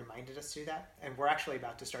it like reminded us to do that, and we're actually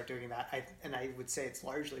about to start doing that. I would say it's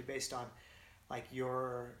largely based on like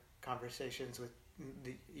your conversations with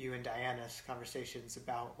you and Diana's conversations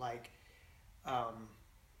about like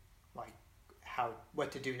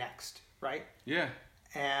what to do next, right? Yeah.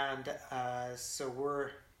 And so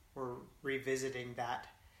we're revisiting that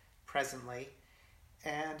presently,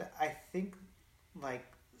 and I think like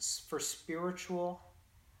for spiritual,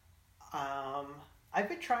 I've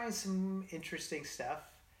been trying some interesting stuff,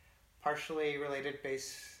 partially related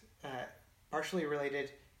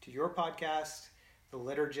to your podcast, The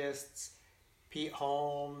Liturgists, Pete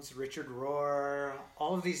Holmes, Richard Rohr,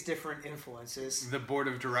 all of these different influences. The board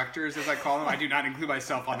of directors, as I call them. I do not include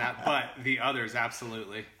myself on that, but the others,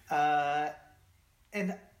 absolutely.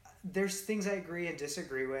 And there's things I agree and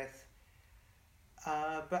disagree with,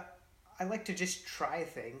 but I like to just try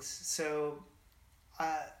things. So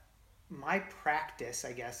my practice,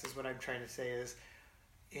 I guess, is what I'm trying to say,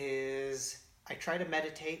 is I try to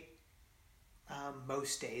meditate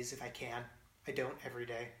most days if I can. I don't every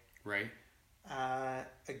day. Right. A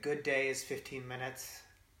good day is 15 minutes,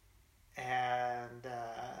 and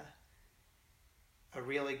a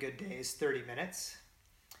really good day is 30 minutes.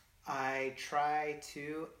 I try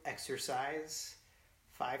to exercise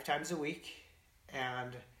 5 times a week,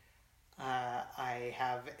 and I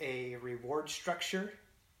have a reward structure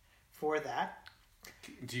for that.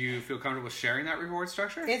 Do you feel comfortable sharing that reward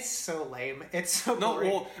structure? It's so lame. It's so boring.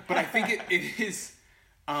 No, well, but I think it is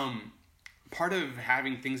part of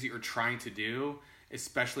having things that you're trying to do,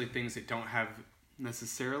 especially things that don't have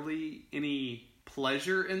necessarily any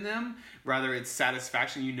pleasure in them. Rather, it's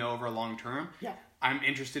satisfaction over a long term. Yeah. I'm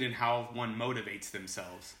interested in how one motivates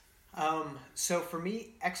themselves. So for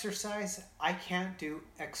me, exercise, I can't do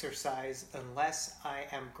exercise unless I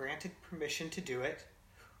am granted permission to do it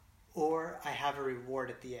or I have a reward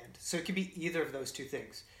at the end. So it could be either of those two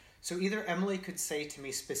things. So either Emily could say to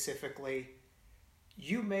me specifically,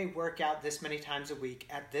 you may work out this many times a week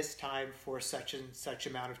at this time for such and such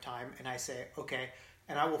amount of time. And I say, okay,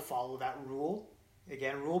 and I will follow that rule.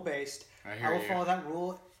 Again, rule-based. I will follow that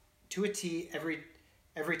rule to a T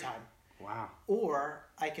every time. Wow. Or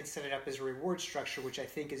I can set it up as a reward structure, which I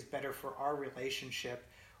think is better for our relationship,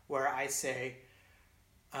 where I say,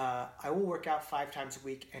 I will work out 5 times a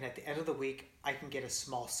week, and at the end of the week, I can get a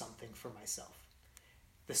small something for myself.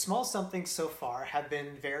 The small somethings so far have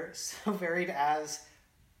been so varied as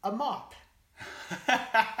a mop.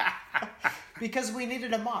 Because we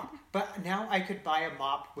needed a mop. But now I could buy a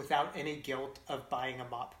mop without any guilt of buying a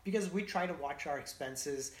mop. Because we try to watch our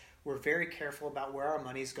expenses. We're very careful about where our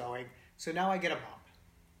money's going. So now I get a mop.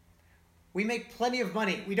 We make plenty of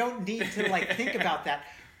money. We don't need to think about that.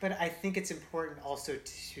 But I think it's important also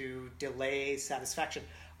to delay satisfaction.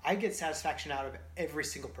 I get satisfaction out of every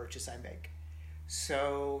single purchase I make.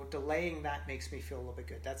 So delaying that makes me feel a little bit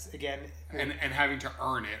good. That's, again... And having to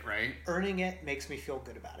earn it, right? Earning it makes me feel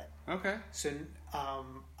good about it. Okay. So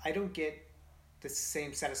I don't get the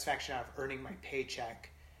same satisfaction out of earning my paycheck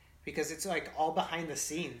because it's all behind the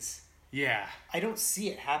scenes. Yeah. I don't see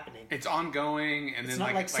it happening. It's ongoing, and it's then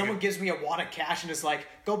not like someone gives me a wad of cash and is like,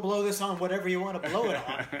 go blow this on whatever you want to blow it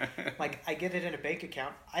on. I get it in a bank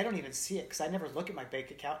account. I don't even see it because I never look at my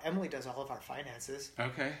bank account. Emily does all of our finances.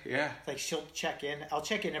 Okay, yeah. She'll check in. I'll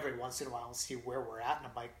check in every once in a while and see where we're at. And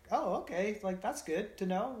I'm like, oh, okay. That's good to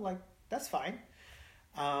know. That's fine.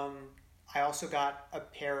 I also got a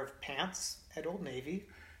pair of pants at Old Navy.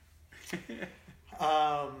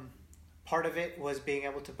 Part of it was being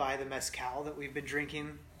able to buy the mezcal that we've been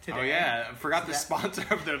drinking today. Oh, yeah. I forgot the sponsor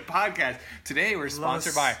of the podcast. Today, we're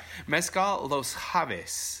sponsored by Mezcal Los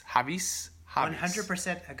Javis. Javis?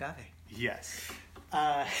 100% agave. Yes.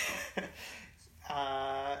 And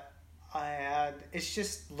it's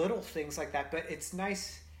just little things like that. But it's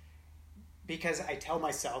nice because I tell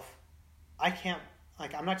myself, I'm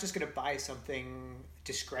not just going to buy something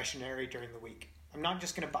discretionary during the week. I'm not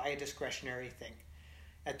just going to buy a discretionary thing.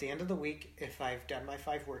 At the end of the week, if I've done my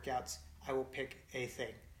 5 workouts, I will pick a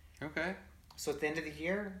thing. Okay. So at the end of the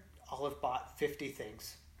year, I'll have bought 50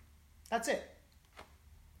 things. That's it.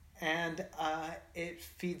 And it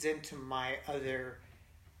feeds into one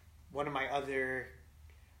of my other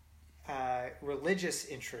religious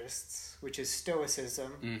interests, which is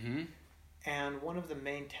Stoicism. Mm-hmm. And one of the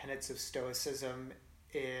main tenets of Stoicism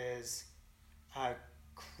is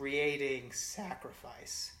creating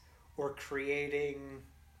sacrifice or creating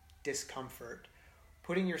discomfort,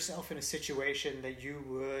 putting yourself in a situation that you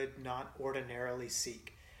would not ordinarily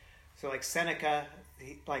seek. So Seneca,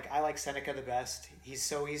 I like Seneca the best. He's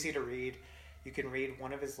so easy to read. You can read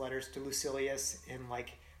one of his letters to Lucilius in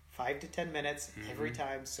 5 to 10 minutes every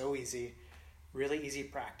time. So easy. Really easy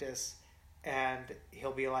practice. And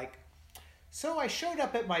he'll be like, so I showed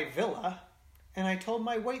up at my villa and I told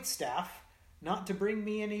my waitstaff not to bring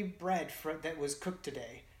me any bread that was cooked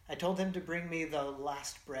today. I told them to bring me the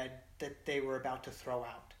last bread that they were about to throw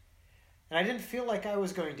out. And I didn't feel like I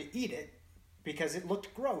was going to eat it because it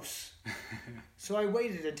looked gross. So I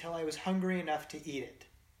waited until I was hungry enough to eat it.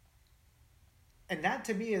 And that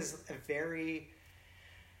to me is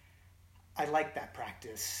I like that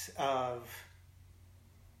practice of,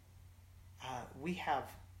 we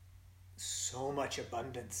have so much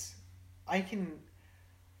abundance.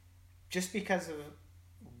 Just because of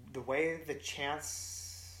the way that chance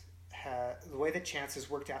has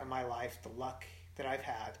worked out in my life, the luck that I've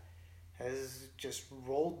had has just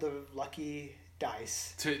rolled the lucky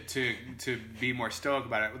dice. To be more stoic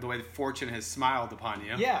about it, the way fortune has smiled upon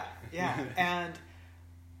you. Yeah. And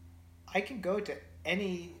I can go to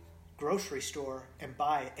any grocery store and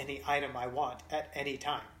buy any item I want at any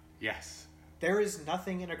time. Yes. There is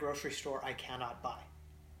nothing in a grocery store I cannot buy.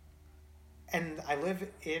 And I live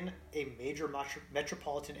in a major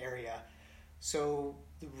metropolitan area, so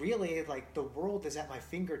really, the world is at my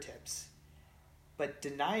fingertips. But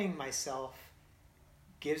denying myself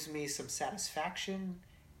gives me some satisfaction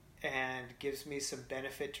and gives me some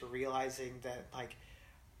benefit to realizing that,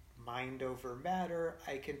 mind over matter,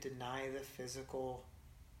 I can deny the physical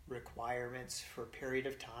requirements for a period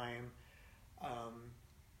of time.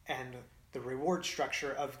 And the reward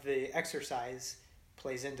structure of the exercise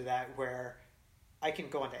plays into that, where I can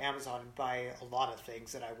go onto Amazon and buy a lot of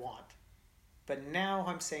things that I want. But now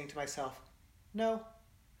I'm saying to myself, no,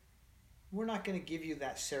 we're not going to give you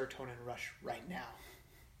that serotonin rush right now.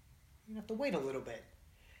 You have to wait a little bit.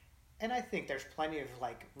 And I think there's plenty of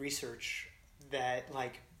like research that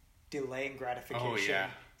like delaying gratification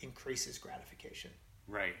increases gratification.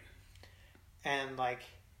 Right. And like,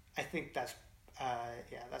 I think that's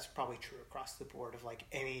probably true across the board of like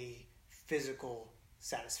any physical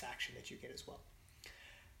satisfaction that you get as well.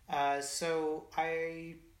 So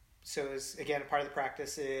as again, part of the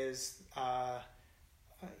practice is,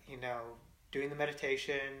 doing the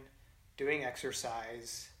meditation, doing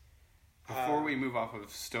exercise. Before we move off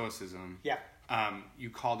of Stoicism, yeah, you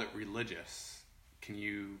called it religious. Can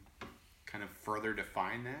you kind of further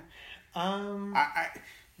define that? I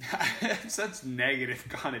such negative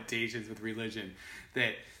connotations with religion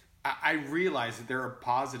that I realize that there are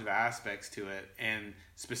positive aspects to it, and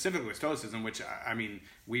specifically with Stoicism, which I mean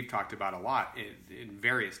we've talked about a lot in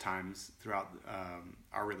various times throughout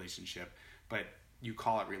our relationship. But you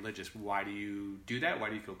call it religious. Why do you do that? Why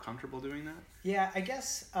do you feel comfortable doing that? Yeah, I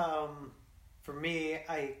guess for me,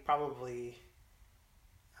 I probably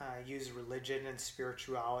use religion and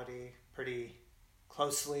spirituality pretty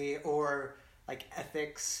closely, or like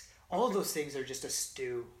ethics. All of those things are just a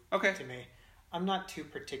stew to me. I'm not too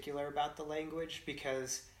particular about the language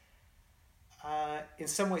because in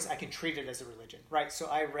some ways I can treat it as a religion, right? So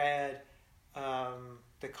I read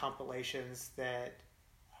the compilations that,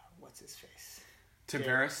 what's his face? Tim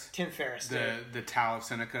Ferriss? Tim Ferriss. The Tao of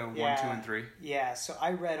Seneca 1, 2, and 3. Yeah, so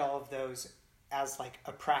I read all of those as like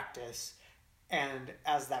a practice, and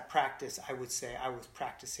as that practice, I would say I was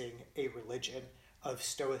practicing a religion of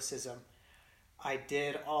Stoicism. I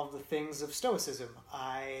did all of the things of Stoicism.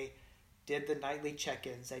 I did the nightly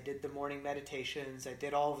check-ins. I did the morning meditations. I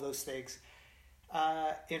did all of those things.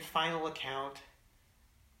 In final account,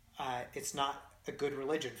 it's not a good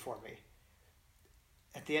religion for me.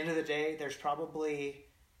 At the end of the day, there's probably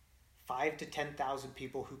 5,000 to 10,000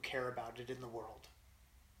 people who care about it in the world.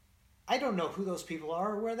 I don't know who those people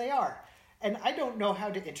are or where they are. And I don't know how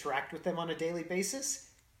to interact with them on a daily basis.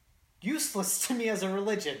 Useless to me as a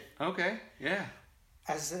religion. Okay, yeah.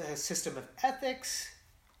 As a system of ethics,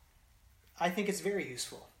 I think it's very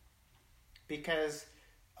useful. Because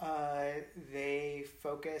they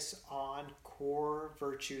focus on core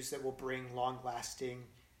virtues that will bring long-lasting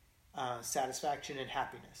satisfaction and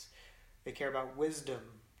happiness. They care about wisdom,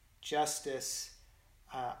 justice.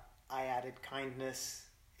 I added kindness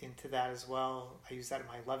into that as well. I use that in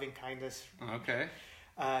my loving kindness. Okay.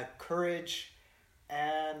 Courage,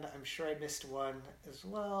 and I'm sure I missed one as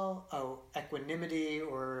well. Oh, equanimity,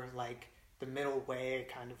 or like the middle way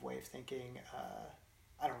kind of way of thinking.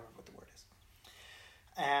 I don't remember what the word is.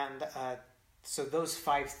 And so those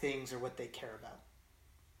 5 things are what they care about.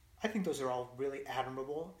 I think those are all really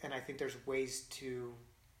admirable, and I think there's ways to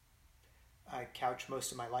couch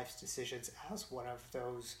most of my life's decisions as one of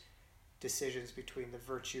those decisions between the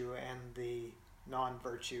virtue and the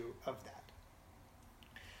non-virtue of that.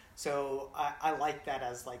 So I like that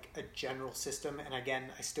as like a general system, and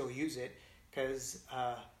again, I still use it because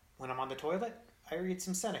when I'm on the toilet, I read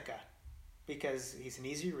some Seneca because he's an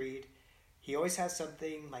easy read. He always has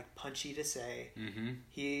something like punchy to say. Mm-hmm.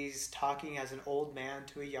 He's talking as an old man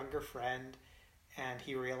to a younger friend, and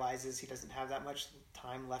he realizes he doesn't have that much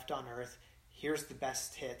time left on earth. Here's the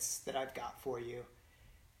best hits that I've got for you.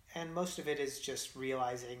 And most of it is just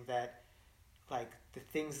realizing that like the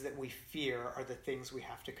things that we fear are the things we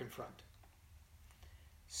have to confront.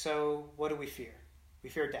 So what do we fear? We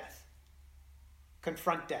fear death.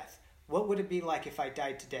 Confront death. What would it be like if I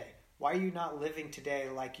died today? Why are you not living today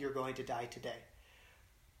like you're going to die today?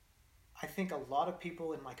 I think a lot of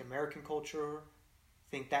people in like American culture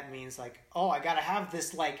think that means like, oh, I gotta have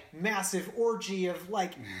this like massive orgy of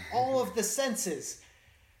like all of the senses.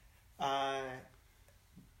 But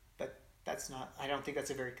that's not, I don't think that's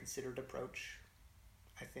a very considered approach.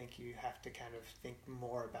 I think you have to kind of think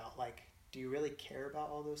more about like, do you really care about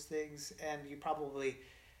all those things? And you probably,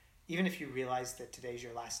 even if you realize that today's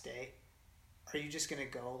your last day, are you just going to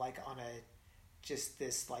go like on just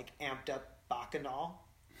this like amped up bacchanal?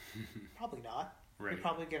 Probably not. Right. You're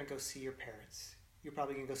probably going to go see your parents. You're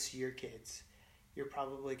probably going to go see your kids. You're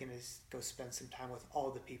probably going to go spend some time with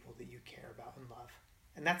all the people that you care about and love.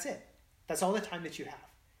 And that's it. That's all the time that you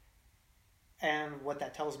have. And what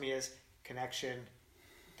that tells me is connection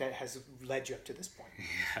that has led you up to this point.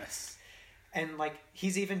 Yes. And like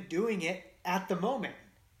he's even doing it at the moment.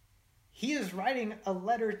 He is writing a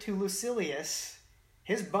letter to Lucilius,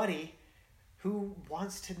 his buddy, who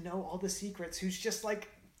wants to know all the secrets, who's just like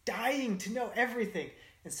dying to know everything.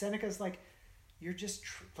 And Seneca's like, you're just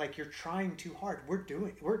like, you're trying too hard.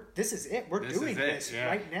 This is it. We're doing this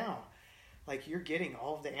right now. Like, you're getting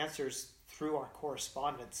all of the answers through our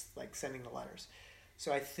correspondence, like sending the letters.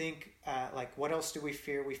 So I think, like, what else do we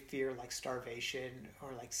fear? We fear like starvation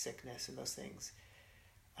or like sickness and those things.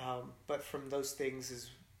 But from those things is,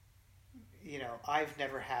 you know, I've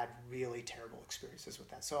never had really terrible experiences with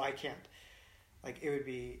that. So I can't, like, it would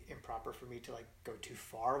be improper for me to like go too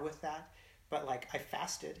far with that. But like, I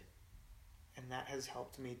fasted, and that has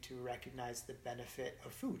helped me to recognize the benefit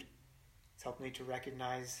of food. It's helped me to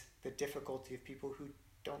recognize the difficulty of people who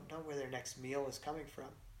don't know where their next meal is coming from.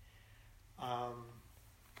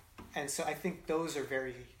 And so I think those are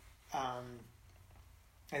very, I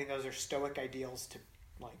think those are Stoic ideals to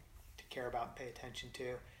care about and pay attention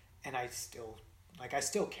to. And I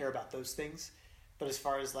still care about those things. But as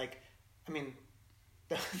far as like, I mean,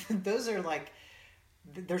 those are like,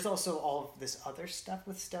 there's also all of this other stuff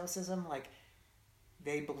with Stoicism. Like,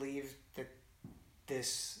 they believe that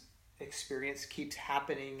this experience keeps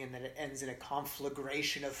happening and that it ends in a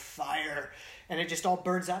conflagration of fire and it just all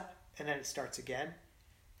burns up and then it starts again.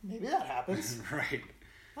 Maybe that happens. Right.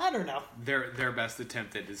 I don't know. Their best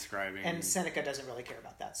attempt at describing. And Seneca doesn't really care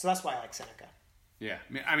about that. So that's why I like Seneca. Yeah.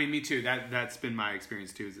 I mean, me too. That's been my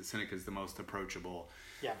experience too, is that Seneca is the most approachable.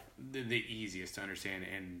 Yeah. The easiest to understand,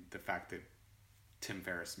 and the fact that Tim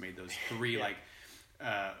Ferriss made those three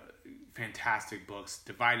fantastic books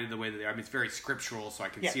divided the way that they are. I mean, it's very scriptural, so I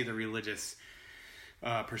can see the religious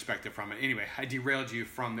perspective from it. Anyway, I derailed you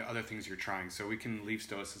from the other things you're trying, so we can leave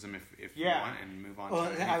Stoicism if you want and move on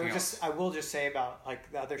to anything else. I will just say about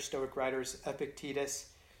like the other Stoic writers, Epictetus,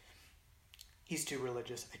 he's too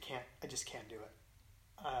religious. I just can't do it.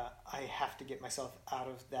 I have to get myself out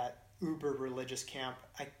of that uber religious camp.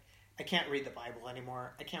 I can't read the Bible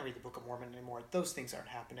anymore. I can't read the Book of Mormon anymore. Those things aren't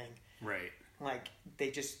happening. Right. Like,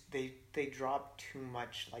 they drop too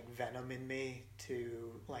much like venom in me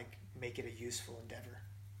to like make it a useful endeavor.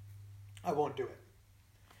 I won't do it.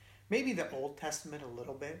 Maybe the Old Testament a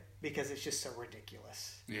little bit, because it's just so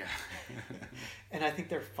ridiculous. Yeah. And I think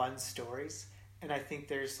they're fun stories, and I think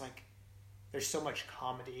there's so much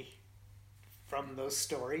comedy from those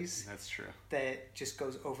stories. That's true. That just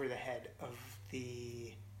goes over the head of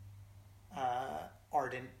the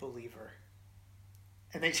ardent believer.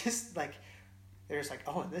 And they just like, they're just like,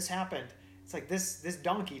 oh, and this happened. It's like this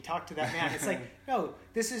donkey talked to that man. It's like, no,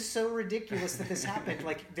 this is so ridiculous that this happened.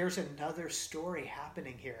 Like, there's another story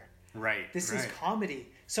happening here. Right. This is comedy.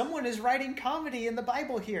 Someone is writing comedy in the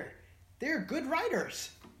Bible here. They're good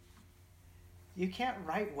writers. You can't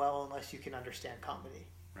write well unless you can understand comedy.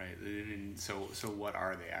 Right. And so what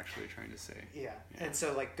are they actually trying to say? Yeah. And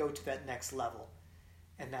so like, go to that next level.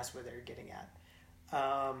 And that's where they're getting at.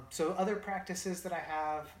 So other practices that I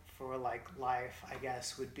have for like life, I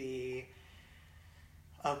guess, would be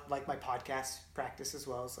like my podcast practice, as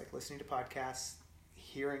well as like listening to podcasts,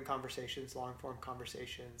 hearing conversations, long form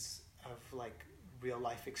conversations of like real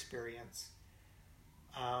life experience.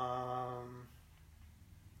 I'm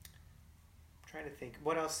trying to think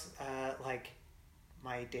what else, like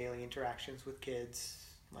my daily interactions with kids,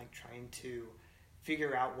 like trying to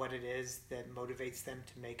figure out what it is that motivates them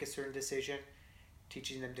to make a certain decision,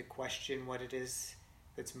 teaching them to question what it is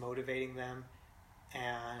that's motivating them,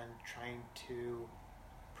 and trying to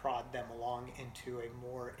prod them along into a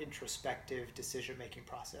more introspective decision-making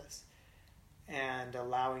process and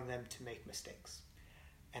allowing them to make mistakes.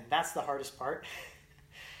 And that's the hardest part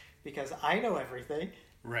because I know everything.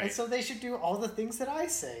 Right. And so they should do all the things that I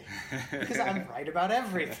say because I'm right about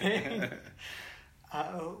everything.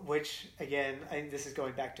 Which, again, this is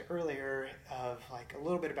going back to earlier of like a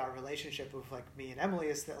little bit about relationship with like me and Emily,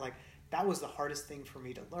 is that like that was the hardest thing for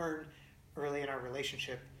me to learn early in our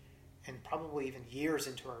relationship, and probably even years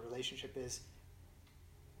into our relationship, is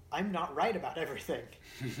I'm not right about everything.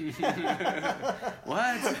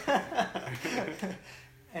 What?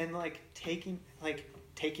 And like taking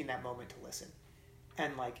that moment to listen,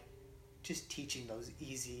 and like just teaching those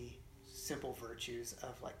easy, simple virtues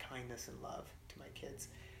of like kindness and love to my kids,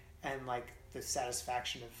 and like the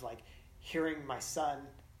satisfaction of like hearing my son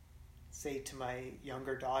say to my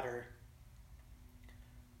younger daughter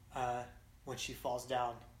when she falls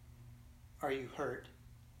down, "Are you hurt?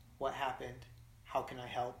 What happened? How can I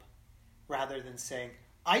help?" Rather than saying,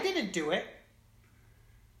 "I didn't do it."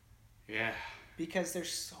 Yeah. Because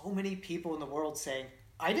there's so many people in the world saying,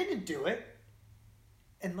 "I didn't do it."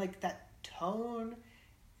 And like that tone,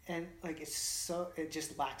 and like it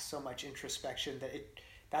just lacks so much introspection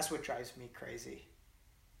that's what drives me crazy.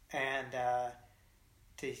 And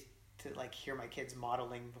to like hear my kids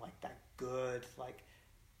modeling like that good, like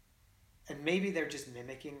And maybe they're just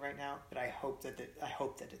mimicking right now, but I hope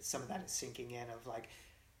that some of that is sinking in of like,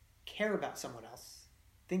 care about someone else,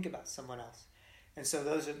 think about someone else. And so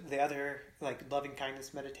those are the other, like loving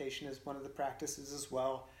kindness meditation is one of the practices as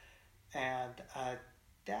well. And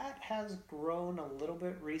that has grown a little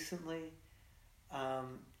bit recently.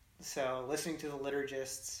 So listening to the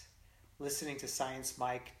liturgists, listening to Science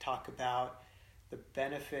Mike talk about the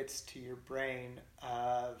benefits to your brain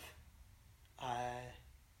of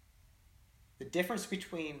the difference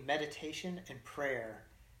between meditation and prayer,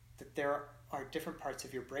 that there are different parts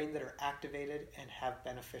of your brain that are activated and have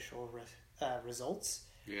beneficial results.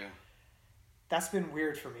 Yeah. That's been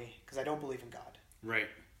weird for me because I don't believe in God. Right.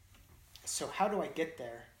 So how do I get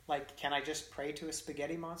there? Like, can I just pray to a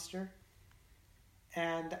spaghetti monster?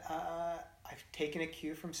 And I've taken a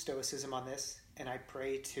cue from Stoicism on this, and I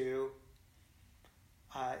pray to,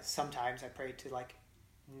 sometimes I pray to like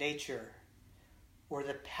nature or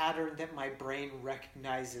the pattern that my brain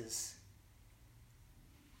recognizes.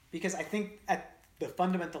 Because I think at the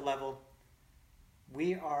fundamental level,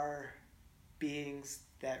 we are beings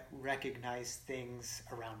that recognize things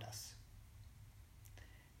around us.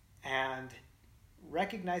 And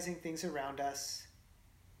recognizing things around us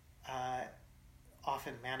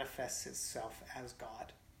often manifests itself as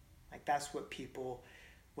God. Like that's what people,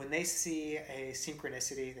 when they see a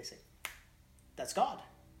synchronicity, they say, that's God.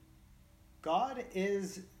 God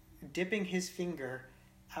is dipping his finger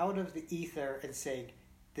out of the ether and saying,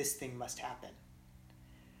 this thing must happen.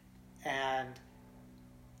 And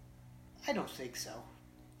I don't think so.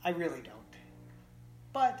 I really don't.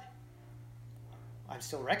 But I'm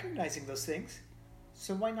still recognizing those things.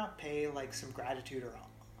 So why not pay like some gratitude or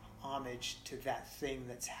homage to that thing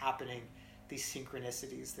that's happening, these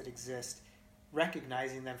synchronicities that exist,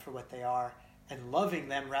 recognizing them for what they are and loving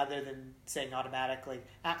them rather than saying automatically,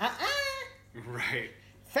 Right.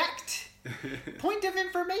 Fact. Point of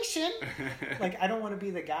information. Like, I don't want to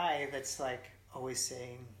be the guy that's like always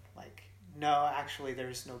saying like, no, actually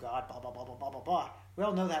there's no God, blah, blah, blah, blah, blah, blah, blah. We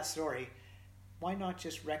all know that story. Why not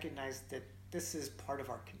just recognize that this is part of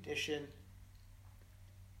our condition?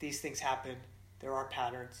 These things happen. There are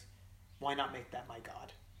patterns. Why not make that my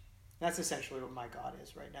God? That's essentially what my God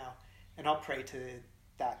is right now. And I'll pray to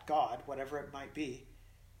that God, whatever it might be.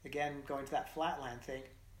 Again, going to that flatland thing.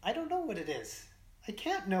 I don't know what it is. I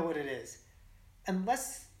can't know what it is.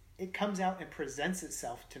 Unless it comes out and presents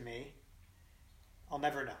itself to me, I'll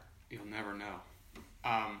never know. You'll never know.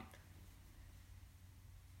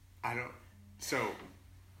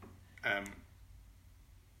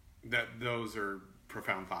 Those are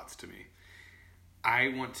profound thoughts to me. I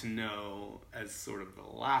want to know, as sort of the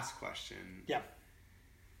last question. Yeah.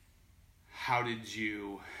 How did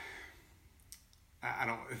you? I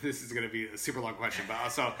don't. This is going to be a super long question, but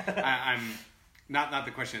also I'm not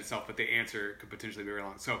the question itself, but the answer could potentially be very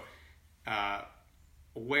long. So,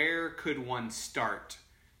 where could one start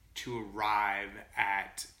to arrive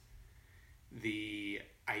at the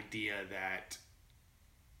idea that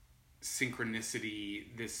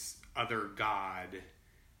synchronicity, this other God,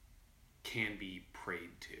 can be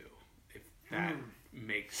prayed to, if that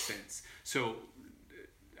makes sense? So,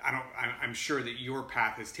 I'm sure that your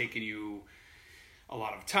path has taken you a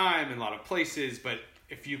lot of time and a lot of places, but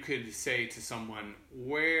if you could say to someone,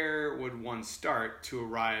 where would one start to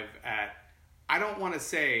arrive at, I don't want to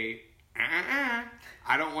say,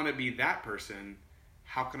 I don't want to be that person.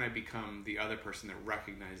 How can I become the other person that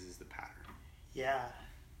recognizes the pattern? Yeah.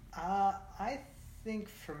 I think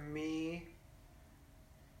for me,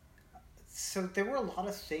 so there were a lot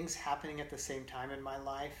of things happening at the same time in my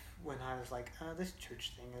life when I was like, this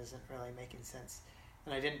church thing isn't really making sense.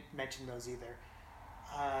 And I didn't mention those either.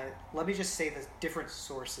 Let me just say the different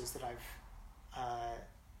sources that I've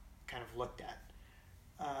kind of looked at.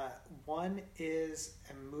 One is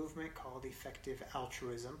a movement called effective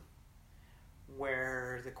altruism,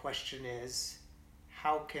 where the question is,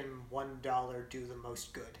 how can $1 do the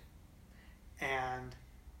most good? And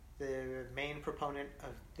the main proponent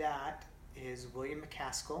of that is William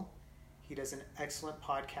McCaskill. He does an excellent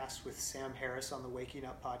podcast with Sam Harris on the Waking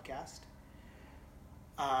Up podcast.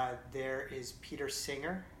 There is Peter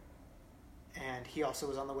Singer, and he also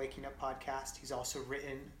was on the Waking Up podcast. He's also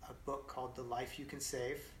written a book called The Life You Can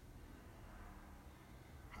Save.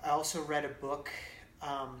 I also read a book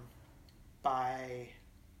by,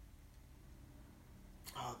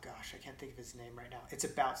 oh gosh, I can't think of his name right now. It's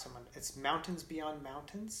about someone. It's Mountains Beyond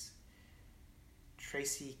Mountains.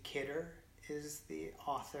 Tracy Kidder is the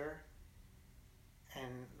author,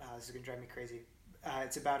 and this is going to drive me crazy.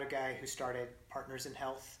 It's about a guy who started Partners in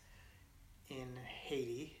Health in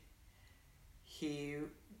Haiti. He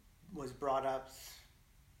was brought up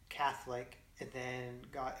Catholic and then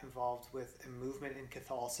got involved with a movement in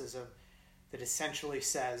Catholicism that essentially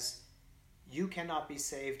says you cannot be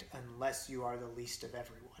saved unless you are the least of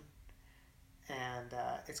everyone. And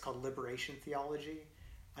it's called liberation theology.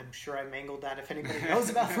 I'm sure I mangled that if anybody knows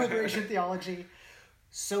about liberation theology.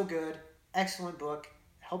 So good. Excellent book.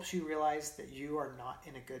 Helps you realize that you are not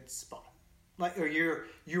in a good spot. Or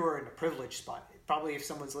you are in a privileged spot. Probably if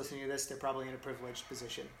someone's listening to this, they're probably in a privileged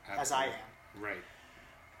position, Absolutely. as I am. Right.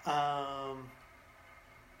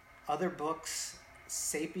 Other books,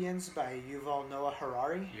 Sapiens by Yuval Noah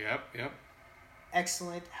Harari. Yep.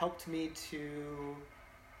 Excellent. Helped me to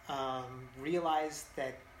realize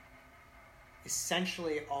that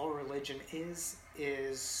essentially all religion is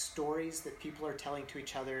stories that people are telling to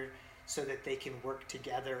each other so that they can work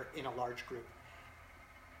together in a large group.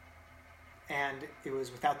 And it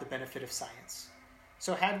was without the benefit of science.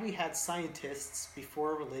 So had we had scientists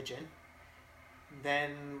before religion,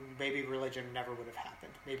 then maybe religion never would have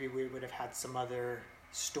happened. Maybe we would have had some other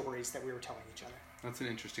stories that we were telling each other. That's an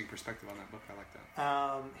interesting perspective on that book. I like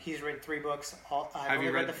that. He's written 3 books. I've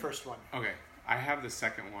only read the first one. Okay. I have the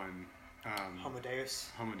second one. Homo Deus.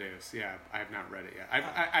 Homo Deus. Yeah, I have not read it yet.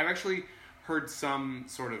 I've actually heard some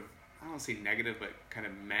sort of, I don't want to say negative, but kind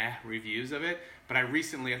of meh reviews of it. But I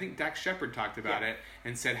think Dax Shepard talked about it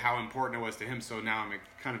and said how important it was to him. So now I'm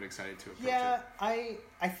kind of excited to approach it.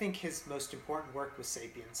 I think his most important work was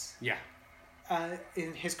Sapiens. Yeah.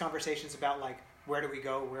 In his conversations about like, where do we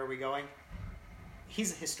go? Where are we going?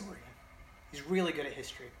 He's a historian. He's really good at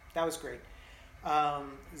history. That was great.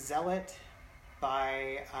 Zealot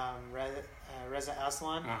by Reza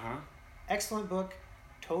Aslan. Uh-huh. Excellent book.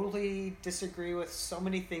 Totally disagree with so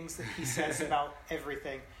many things that he says about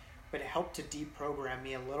everything, but it helped to deprogram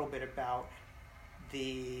me a little bit about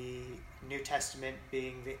the New Testament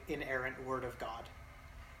being the inerrant Word of God.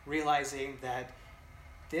 Realizing that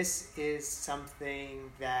this is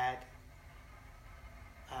something that,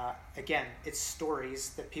 again, it's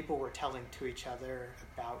stories that people were telling to each other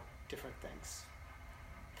about different things.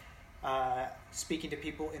 Speaking to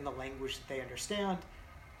people in the language that they understand,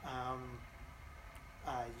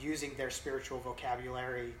 using their spiritual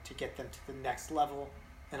vocabulary to get them to the next level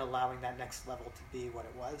and allowing that next level to be what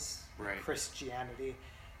it was, right. Christianity,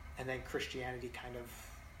 and then Christianity kind of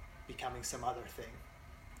becoming some other thing.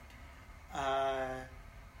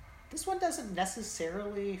 This one doesn't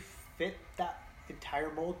necessarily fit that entire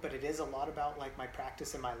mold, but it is a lot about like my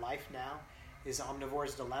practice in my life now, is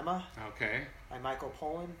Omnivore's Dilemma. Okay. By Michael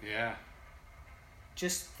Pollan. Yeah.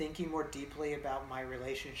 Just thinking more deeply about my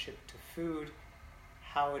relationship to food,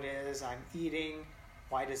 how it is I'm eating,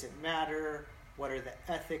 why does it matter, what are the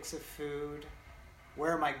ethics of food,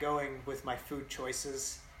 where am I going with my food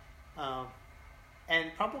choices,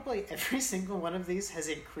 and probably every single one of these has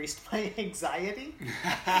increased my anxiety.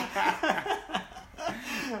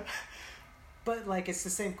 But like it's the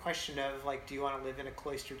same question of like, do you want to live in a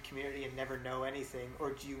cloistered community and never know anything,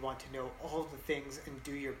 or do you want to know all the things and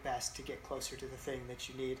do your best to get closer to the thing that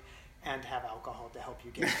you need and have alcohol to help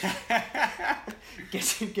you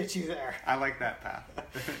get you there? I like that path.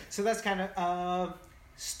 So that's kind of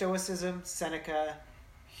Stoicism, Seneca,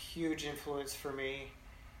 huge influence for me.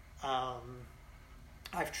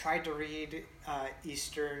 I've tried to read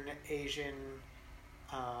Eastern Asian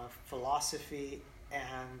philosophy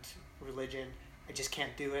and religion. I just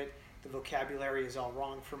can't do it. The vocabulary is all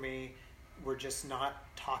wrong for me. We're just not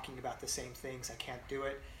talking about the same things. I can't do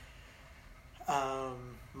it.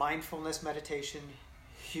 Mindfulness meditation,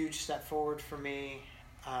 huge step forward for me.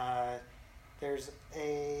 There's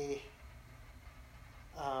a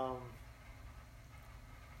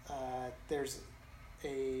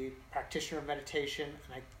practitioner of meditation,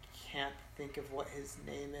 and I can't think of what his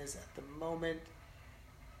name is at the moment,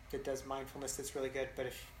 that does mindfulness that's really good, but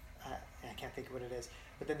if I can't think of what it is.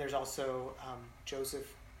 But then there's also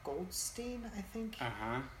Joseph Goldstein, I think.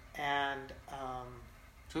 Uh-huh. And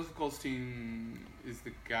Joseph Goldstein is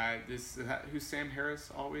the guy who Sam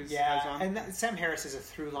Harris always has on? And Sam Harris is a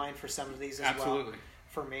through line for some of these as Absolutely. well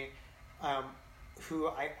for me, who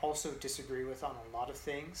I also disagree with on a lot of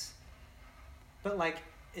things. But like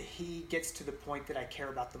he gets to the point that I care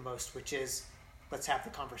about the most, which is let's have the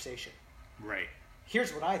conversation. Right.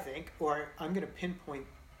 Here's what I think, or I'm going to pinpoint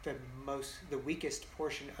the weakest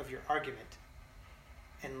portion of your argument,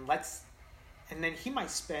 and then he might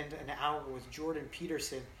spend an hour with Jordan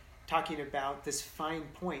Peterson talking about this fine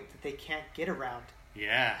point that they can't get around.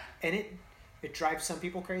 Yeah. And it drives some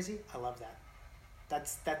people crazy. I love that.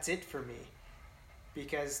 That's it for me,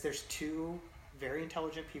 because there's two very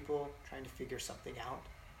intelligent people trying to figure something out,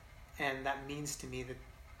 and that means to me that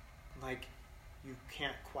like you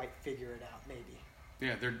can't quite figure it out maybe.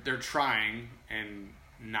 Yeah, they're trying and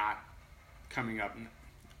not coming up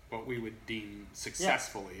what we would deem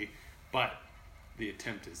successfully, but the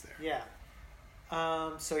attempt is there. Yeah.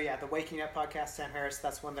 So yeah, the Waking Up podcast, Sam Harris,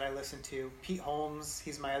 that's one that I listen to. Pete Holmes,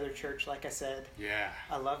 he's my other church, like I said. Yeah.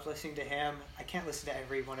 I love listening to him. I can't listen to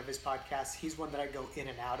every one of his podcasts. He's one that I go in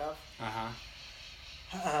and out of.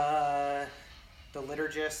 The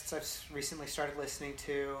Liturgists I've recently started listening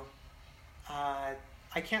to.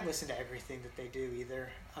 I can't listen to everything that they do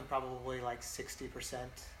either. I'm probably like 60%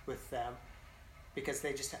 with them because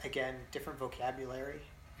they just, again, different vocabulary.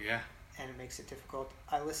 Yeah. And it makes it difficult.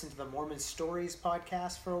 I listened to the Mormon Stories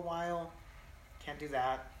podcast for a while. Can't do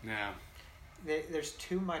that. No. There's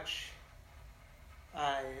too much.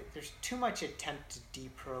 There's too much attempt to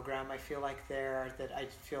deprogram. I feel like that I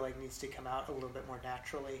feel like needs to come out a little bit more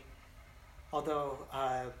naturally. Although,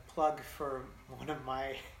 plug for one of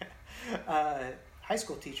my high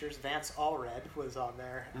school teachers, Vance Allred, was on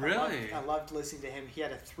there. Really? I loved listening to him. He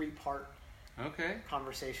had a 3-part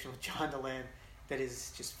conversation with John DeLynn that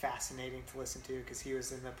is just fascinating to listen to because he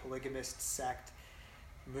was in the polygamist sect,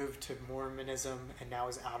 moved to Mormonism, and now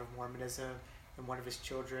is out of Mormonism. And one of his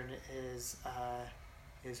children is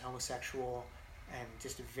homosexual, and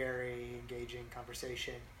just a very engaging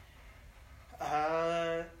conversation.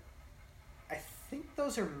 I think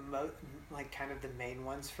those are like kind of the main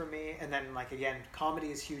ones for me. And then like again,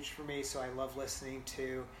 comedy is huge for me, so I love listening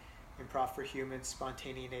to Improv for Humans,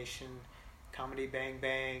 Spontaneous Nation, Comedy Bang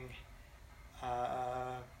Bang.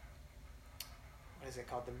 What is it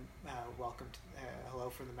called? The Welcome to Hello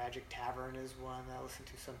from the Magic Tavern is one that I listen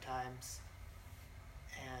to sometimes.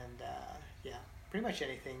 And yeah, pretty much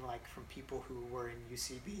anything like from people who were in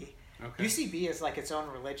UCB. Okay. UCB is like its own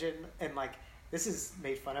religion, and like this is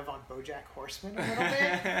made fun of on BoJack Horseman a little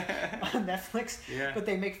bit on Netflix. Yeah. But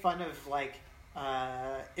they make fun of like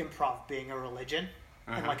improv being a religion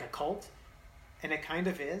and like a cult, and it kind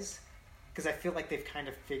of is, because I feel like they've kind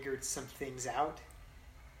of figured some things out,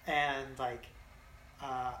 and like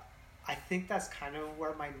I think that's kind of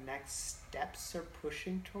where my next steps are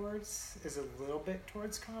pushing towards, is a little bit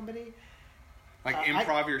towards comedy. Like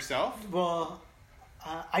improv yourself? Well,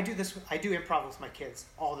 I do improv with my kids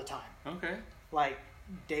all the time. Okay. Like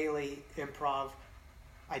daily improv.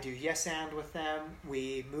 I do yes and with them.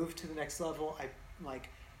 We move to the next level.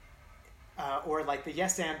 Or like the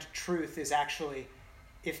yes and truth is actually,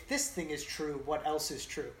 if this thing is true, what else is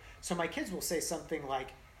true? So my kids will say something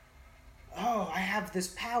like, oh, I have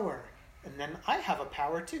this power. And then I have a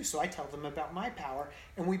power too. So I tell them about my power.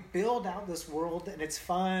 And we build out this world, and it's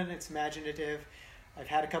fun. It's imaginative. I've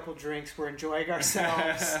had a couple drinks. We're enjoying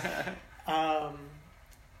ourselves.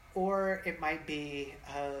 Or it might be,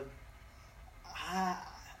 I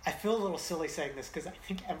feel a little silly saying this because I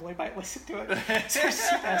think Emily might listen to it. So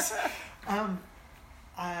she does.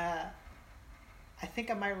 I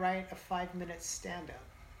think I might write a 5-minute stand-up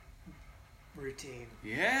routine.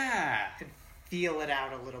 Yeah. And feel it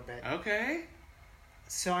out a little bit. Okay.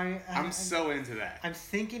 So I'm so into that. I'm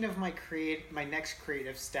thinking of my next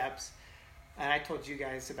creative steps, and I told you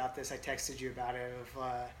guys about this. I texted you about it.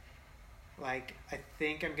 I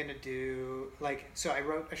think I'm gonna do so. I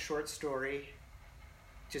wrote a short story,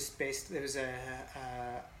 it was a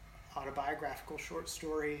autobiographical short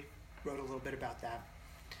story. Wrote a little bit about that.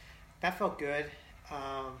 That felt good,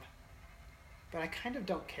 but I kind of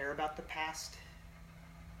don't care about the past.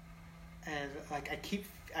 And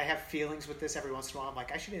I have feelings with this every once in a while. I'm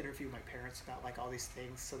like, I should interview my parents about like all these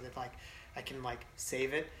things so that like I can like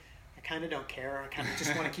save it. I kind of don't care. I kind of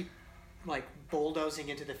just want to keep like bulldozing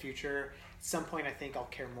into the future. At some point, I think I'll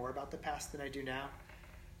care more about the past than I do now.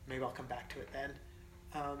 Maybe I'll come back to it then.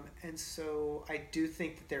 And so I do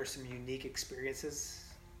think that there are some unique experiences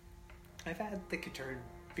I've had that could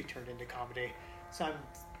be turned into comedy. So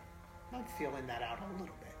I'm feeling that out a little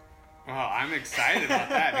bit. Oh, I'm excited about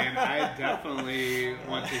that, man. I definitely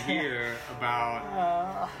want to hear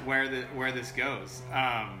about where this goes.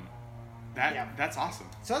 That's awesome.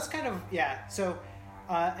 So that's kind of, yeah. So,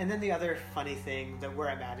 and then the other funny thing that where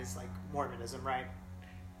I'm at is like Mormonism, right?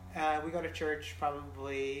 We go to church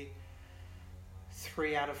probably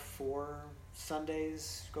 3 out of 4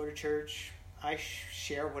 Sundays, go to church. I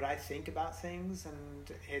share what I think about things,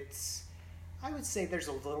 and I would say there's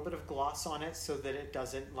a little bit of gloss on it so that it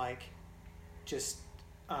doesn't like just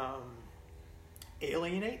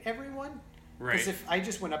alienate everyone. Right. Because if I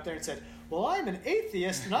just went up there and said, well, I'm an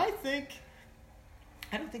atheist and I don't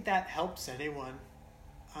think that helps anyone.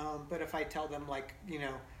 But if I tell them like,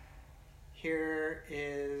 here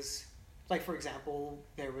is, like for example,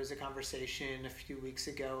 there was a conversation a few weeks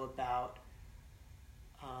ago about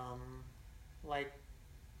like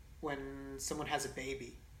when someone has a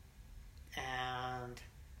baby, and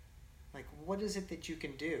like, what is it that you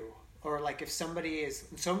can do? Or like, if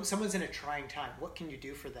someone's in a trying time, what can you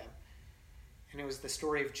do for them? And it was the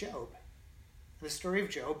story of Job. The story of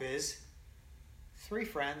Job is 3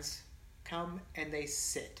 friends come and they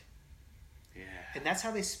sit. Yeah. And that's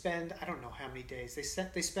how they spend, I don't know how many days.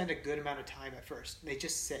 They spend a good amount of time at first. They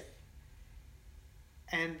just sit.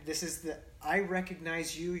 And this is I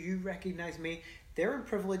recognize you, you recognize me. They're in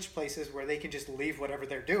privileged places where they can just leave whatever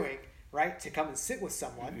they're doing, right, to come and sit with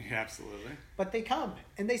someone. Yeah, absolutely. But they come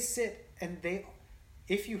and they sit, and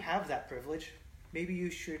if you have that privilege, maybe you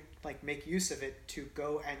should like make use of it to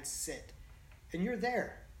go and sit. And you're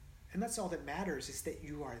there. And that's all that matters, is that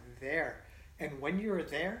you are there. And when you're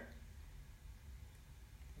there,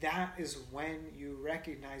 that is when you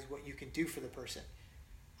recognize what you can do for the person.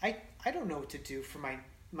 I don't know what to do for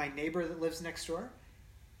my neighbor that lives next door.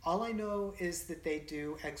 All I know is that they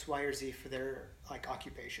do X, Y, or Z for their like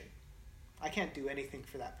occupation. I can't do anything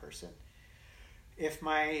for that person. If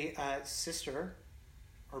my sister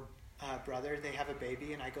or brother, they have a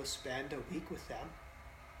baby and I go spend a week with them,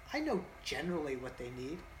 I know generally what they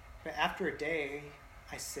need. But after a day,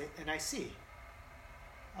 I sit and I see,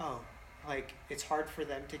 oh, like it's hard for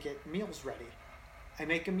them to get meals ready. I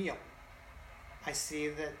make a meal. I see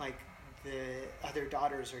that like the other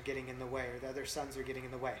daughters are getting in the way, or the other sons are getting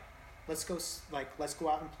in the way. Let's go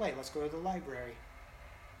out and play. Let's go to the library.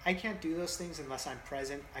 I can't do those things unless I'm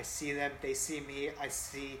present. I see them, they see me, I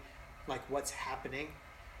see like what's happening.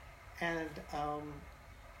 And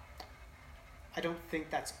I don't think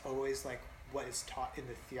that's always like what is taught in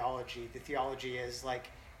the theology. The theology is like,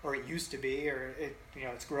 or it used to be, or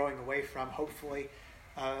it's growing away from, hopefully,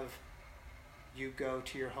 of you go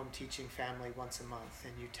to your home teaching family once a month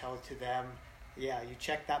and you tell to them, you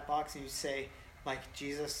check that box and you say, like,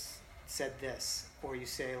 Jesus said this, or you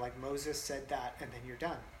say, like, Moses said that, and then you're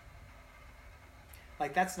done.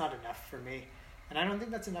 Like, that's not enough for me. And I don't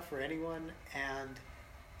think that's enough for anyone. And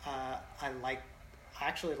I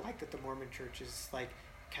actually like that the Mormon Church is, like,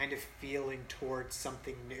 kind of feeling towards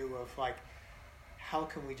something new of, like, how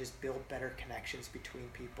can we just build better connections between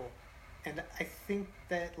people? And I think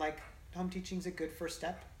that, like, home teaching is a good first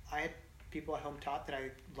step. I had people at home taught that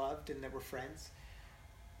I loved and that were friends.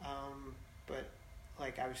 But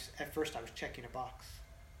like at first I was checking a box.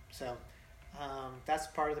 So that's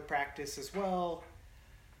part of the practice as well.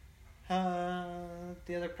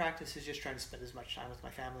 The other practice is just trying to spend as much time with my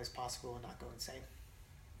family as possible and not go insane.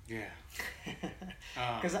 Yeah.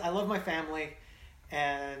 Because I love my family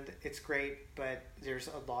and it's great, but there's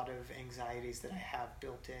a lot of anxieties that I have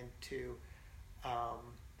built into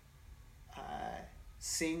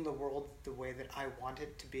seeing the world the way that I want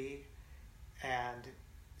it to be, and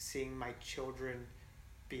seeing my children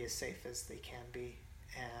be as safe as they can be,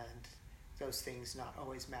 and those things not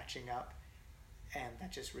always matching up, and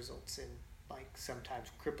that just results in like sometimes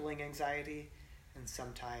crippling anxiety and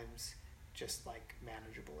sometimes just like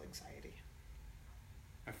manageable anxiety.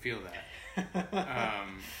 I feel that.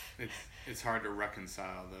 It's hard to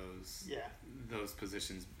reconcile those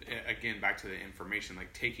positions. Again, back to the information,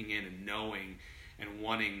 like taking in and knowing and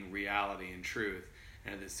wanting reality and truth,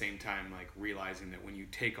 and at the same time, like realizing that when you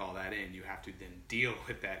take all that in, you have to then deal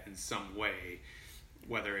with that in some way,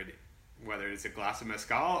 whether it's a glass of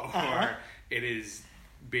mezcal or it is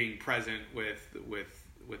being present with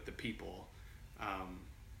the people.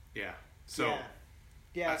 So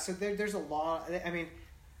there's a lot. I mean,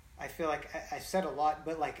 I feel like I said a lot,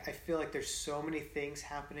 but like I feel like there's so many things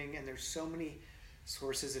happening and there's so many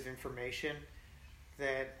sources of information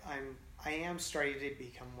that I am starting to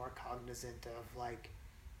become more cognizant of, like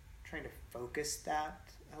trying to focus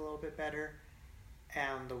that a little bit better.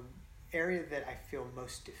 And the area that I feel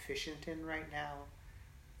most deficient in right now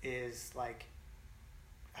is like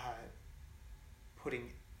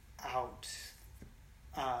putting out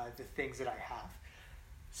the things that I have.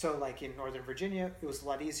 So like in Northern Virginia, it was a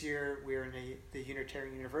lot easier. We were in the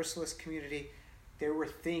Unitarian Universalist community. There were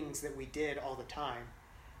things that we did all the time.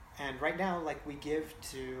 And right now, like we give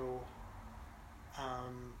to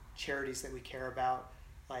charities that we care about.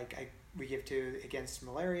 Like we give to Against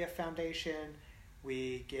Malaria Foundation.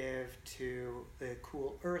 We give to the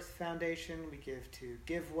Cool Earth Foundation. We give to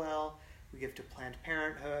GiveWell. We give to Planned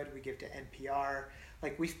Parenthood. We give to NPR.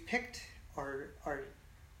 Like we've picked our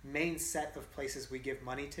main set of places we give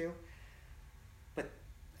money to, but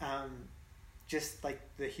just like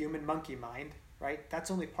the human monkey mind, right? That's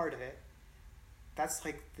only part of it. That's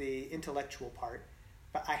like the intellectual part,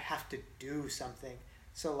 but I have to do something.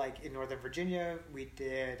 So like in Northern Virginia, we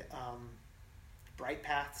did Bright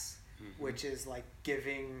Paths, which is like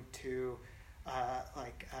giving to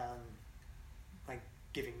like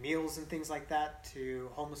giving meals and things like that to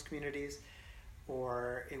homeless communities,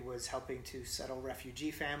 or it was helping to settle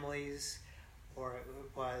refugee families, or it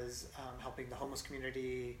was helping the homeless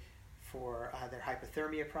community for their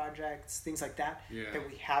hypothermia projects, things like that, that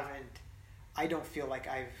we haven't, I don't feel like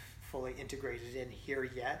I've fully integrated in here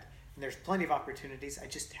yet. And there's plenty of opportunities, I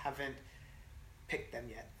just haven't picked them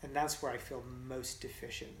yet. And that's where I feel most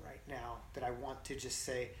deficient right now, that I want to just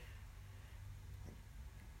say,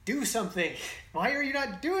 do something. Why are you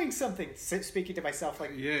not doing something? Speaking to myself,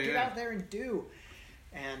 like, get out there and do.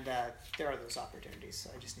 And there are those opportunities, so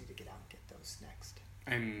I just need to get out and get those next.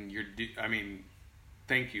 And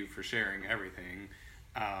thank you for sharing everything.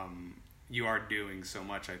 You are doing so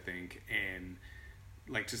much, I think, and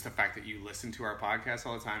like just the fact that you listen to our podcast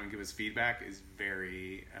all the time and give us feedback is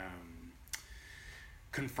very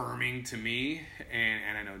confirming to me,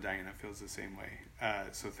 and I know Diana feels the same way.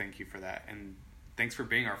 So thank you for that, and thanks for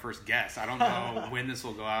being our first guest. I don't know when this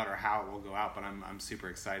will go out or how it will go out, but I'm super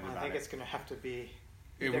excited about it. I think it's going to have to be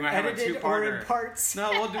we might have a two-parter. Or in parts.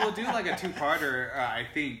 No, we'll do like a two-parter. I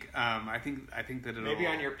think that it'll maybe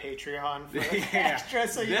on your Patreon for extra.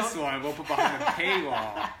 So this one we'll put behind a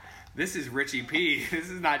paywall. This is Richie P. This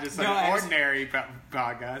is not just ordinary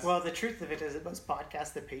podcast. Well, the truth of it is that most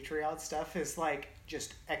podcasts, the Patreon stuff is like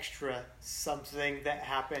just extra something that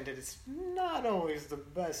happened, and it's not always the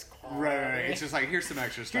best quality. Right. It's just like, here's some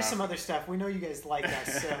extra stuff. Here's some other stuff. We know you guys like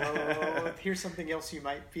us, so here's something else you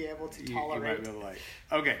might be able to tolerate. You might be able to like.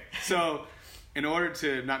 Okay, so in order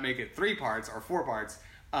to not make it 3 parts or 4 parts,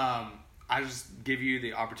 I just give you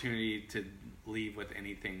the opportunity to leave with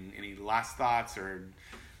anything, any last thoughts, or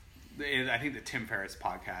I think the Tim Ferriss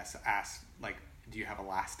podcast asked, like, do you have a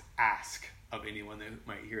last ask of anyone that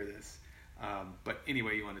might hear this? But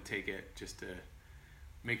anyway, you want to take it just to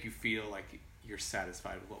make you feel like you're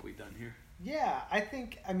satisfied with what we've done here. Yeah,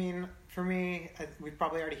 I mean, for me, we've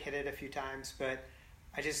probably already hit it a few times, but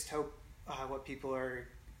I just hope what people are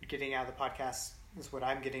getting out of the podcast is what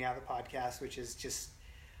I'm getting out of the podcast, which is just,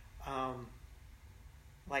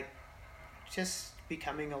 just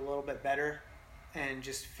becoming a little bit better and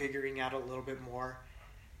just figuring out a little bit more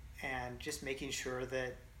and just making sure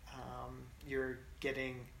that you're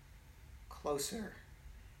getting closer.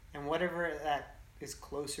 And whatever that is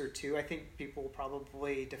closer to, I think people will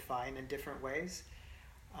probably define in different ways.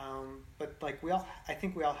 But like I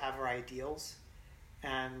think we all have our ideals,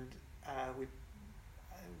 and we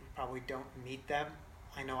probably don't meet them.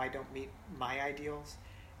 I know I don't meet my ideals,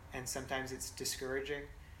 and sometimes it's discouraging.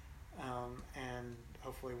 And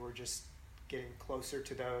hopefully we're just getting closer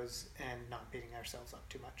to those and not beating ourselves up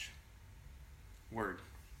too much. Word.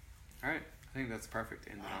 All right. I think that's perfect.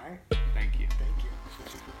 And all right. Thank you. Thank you.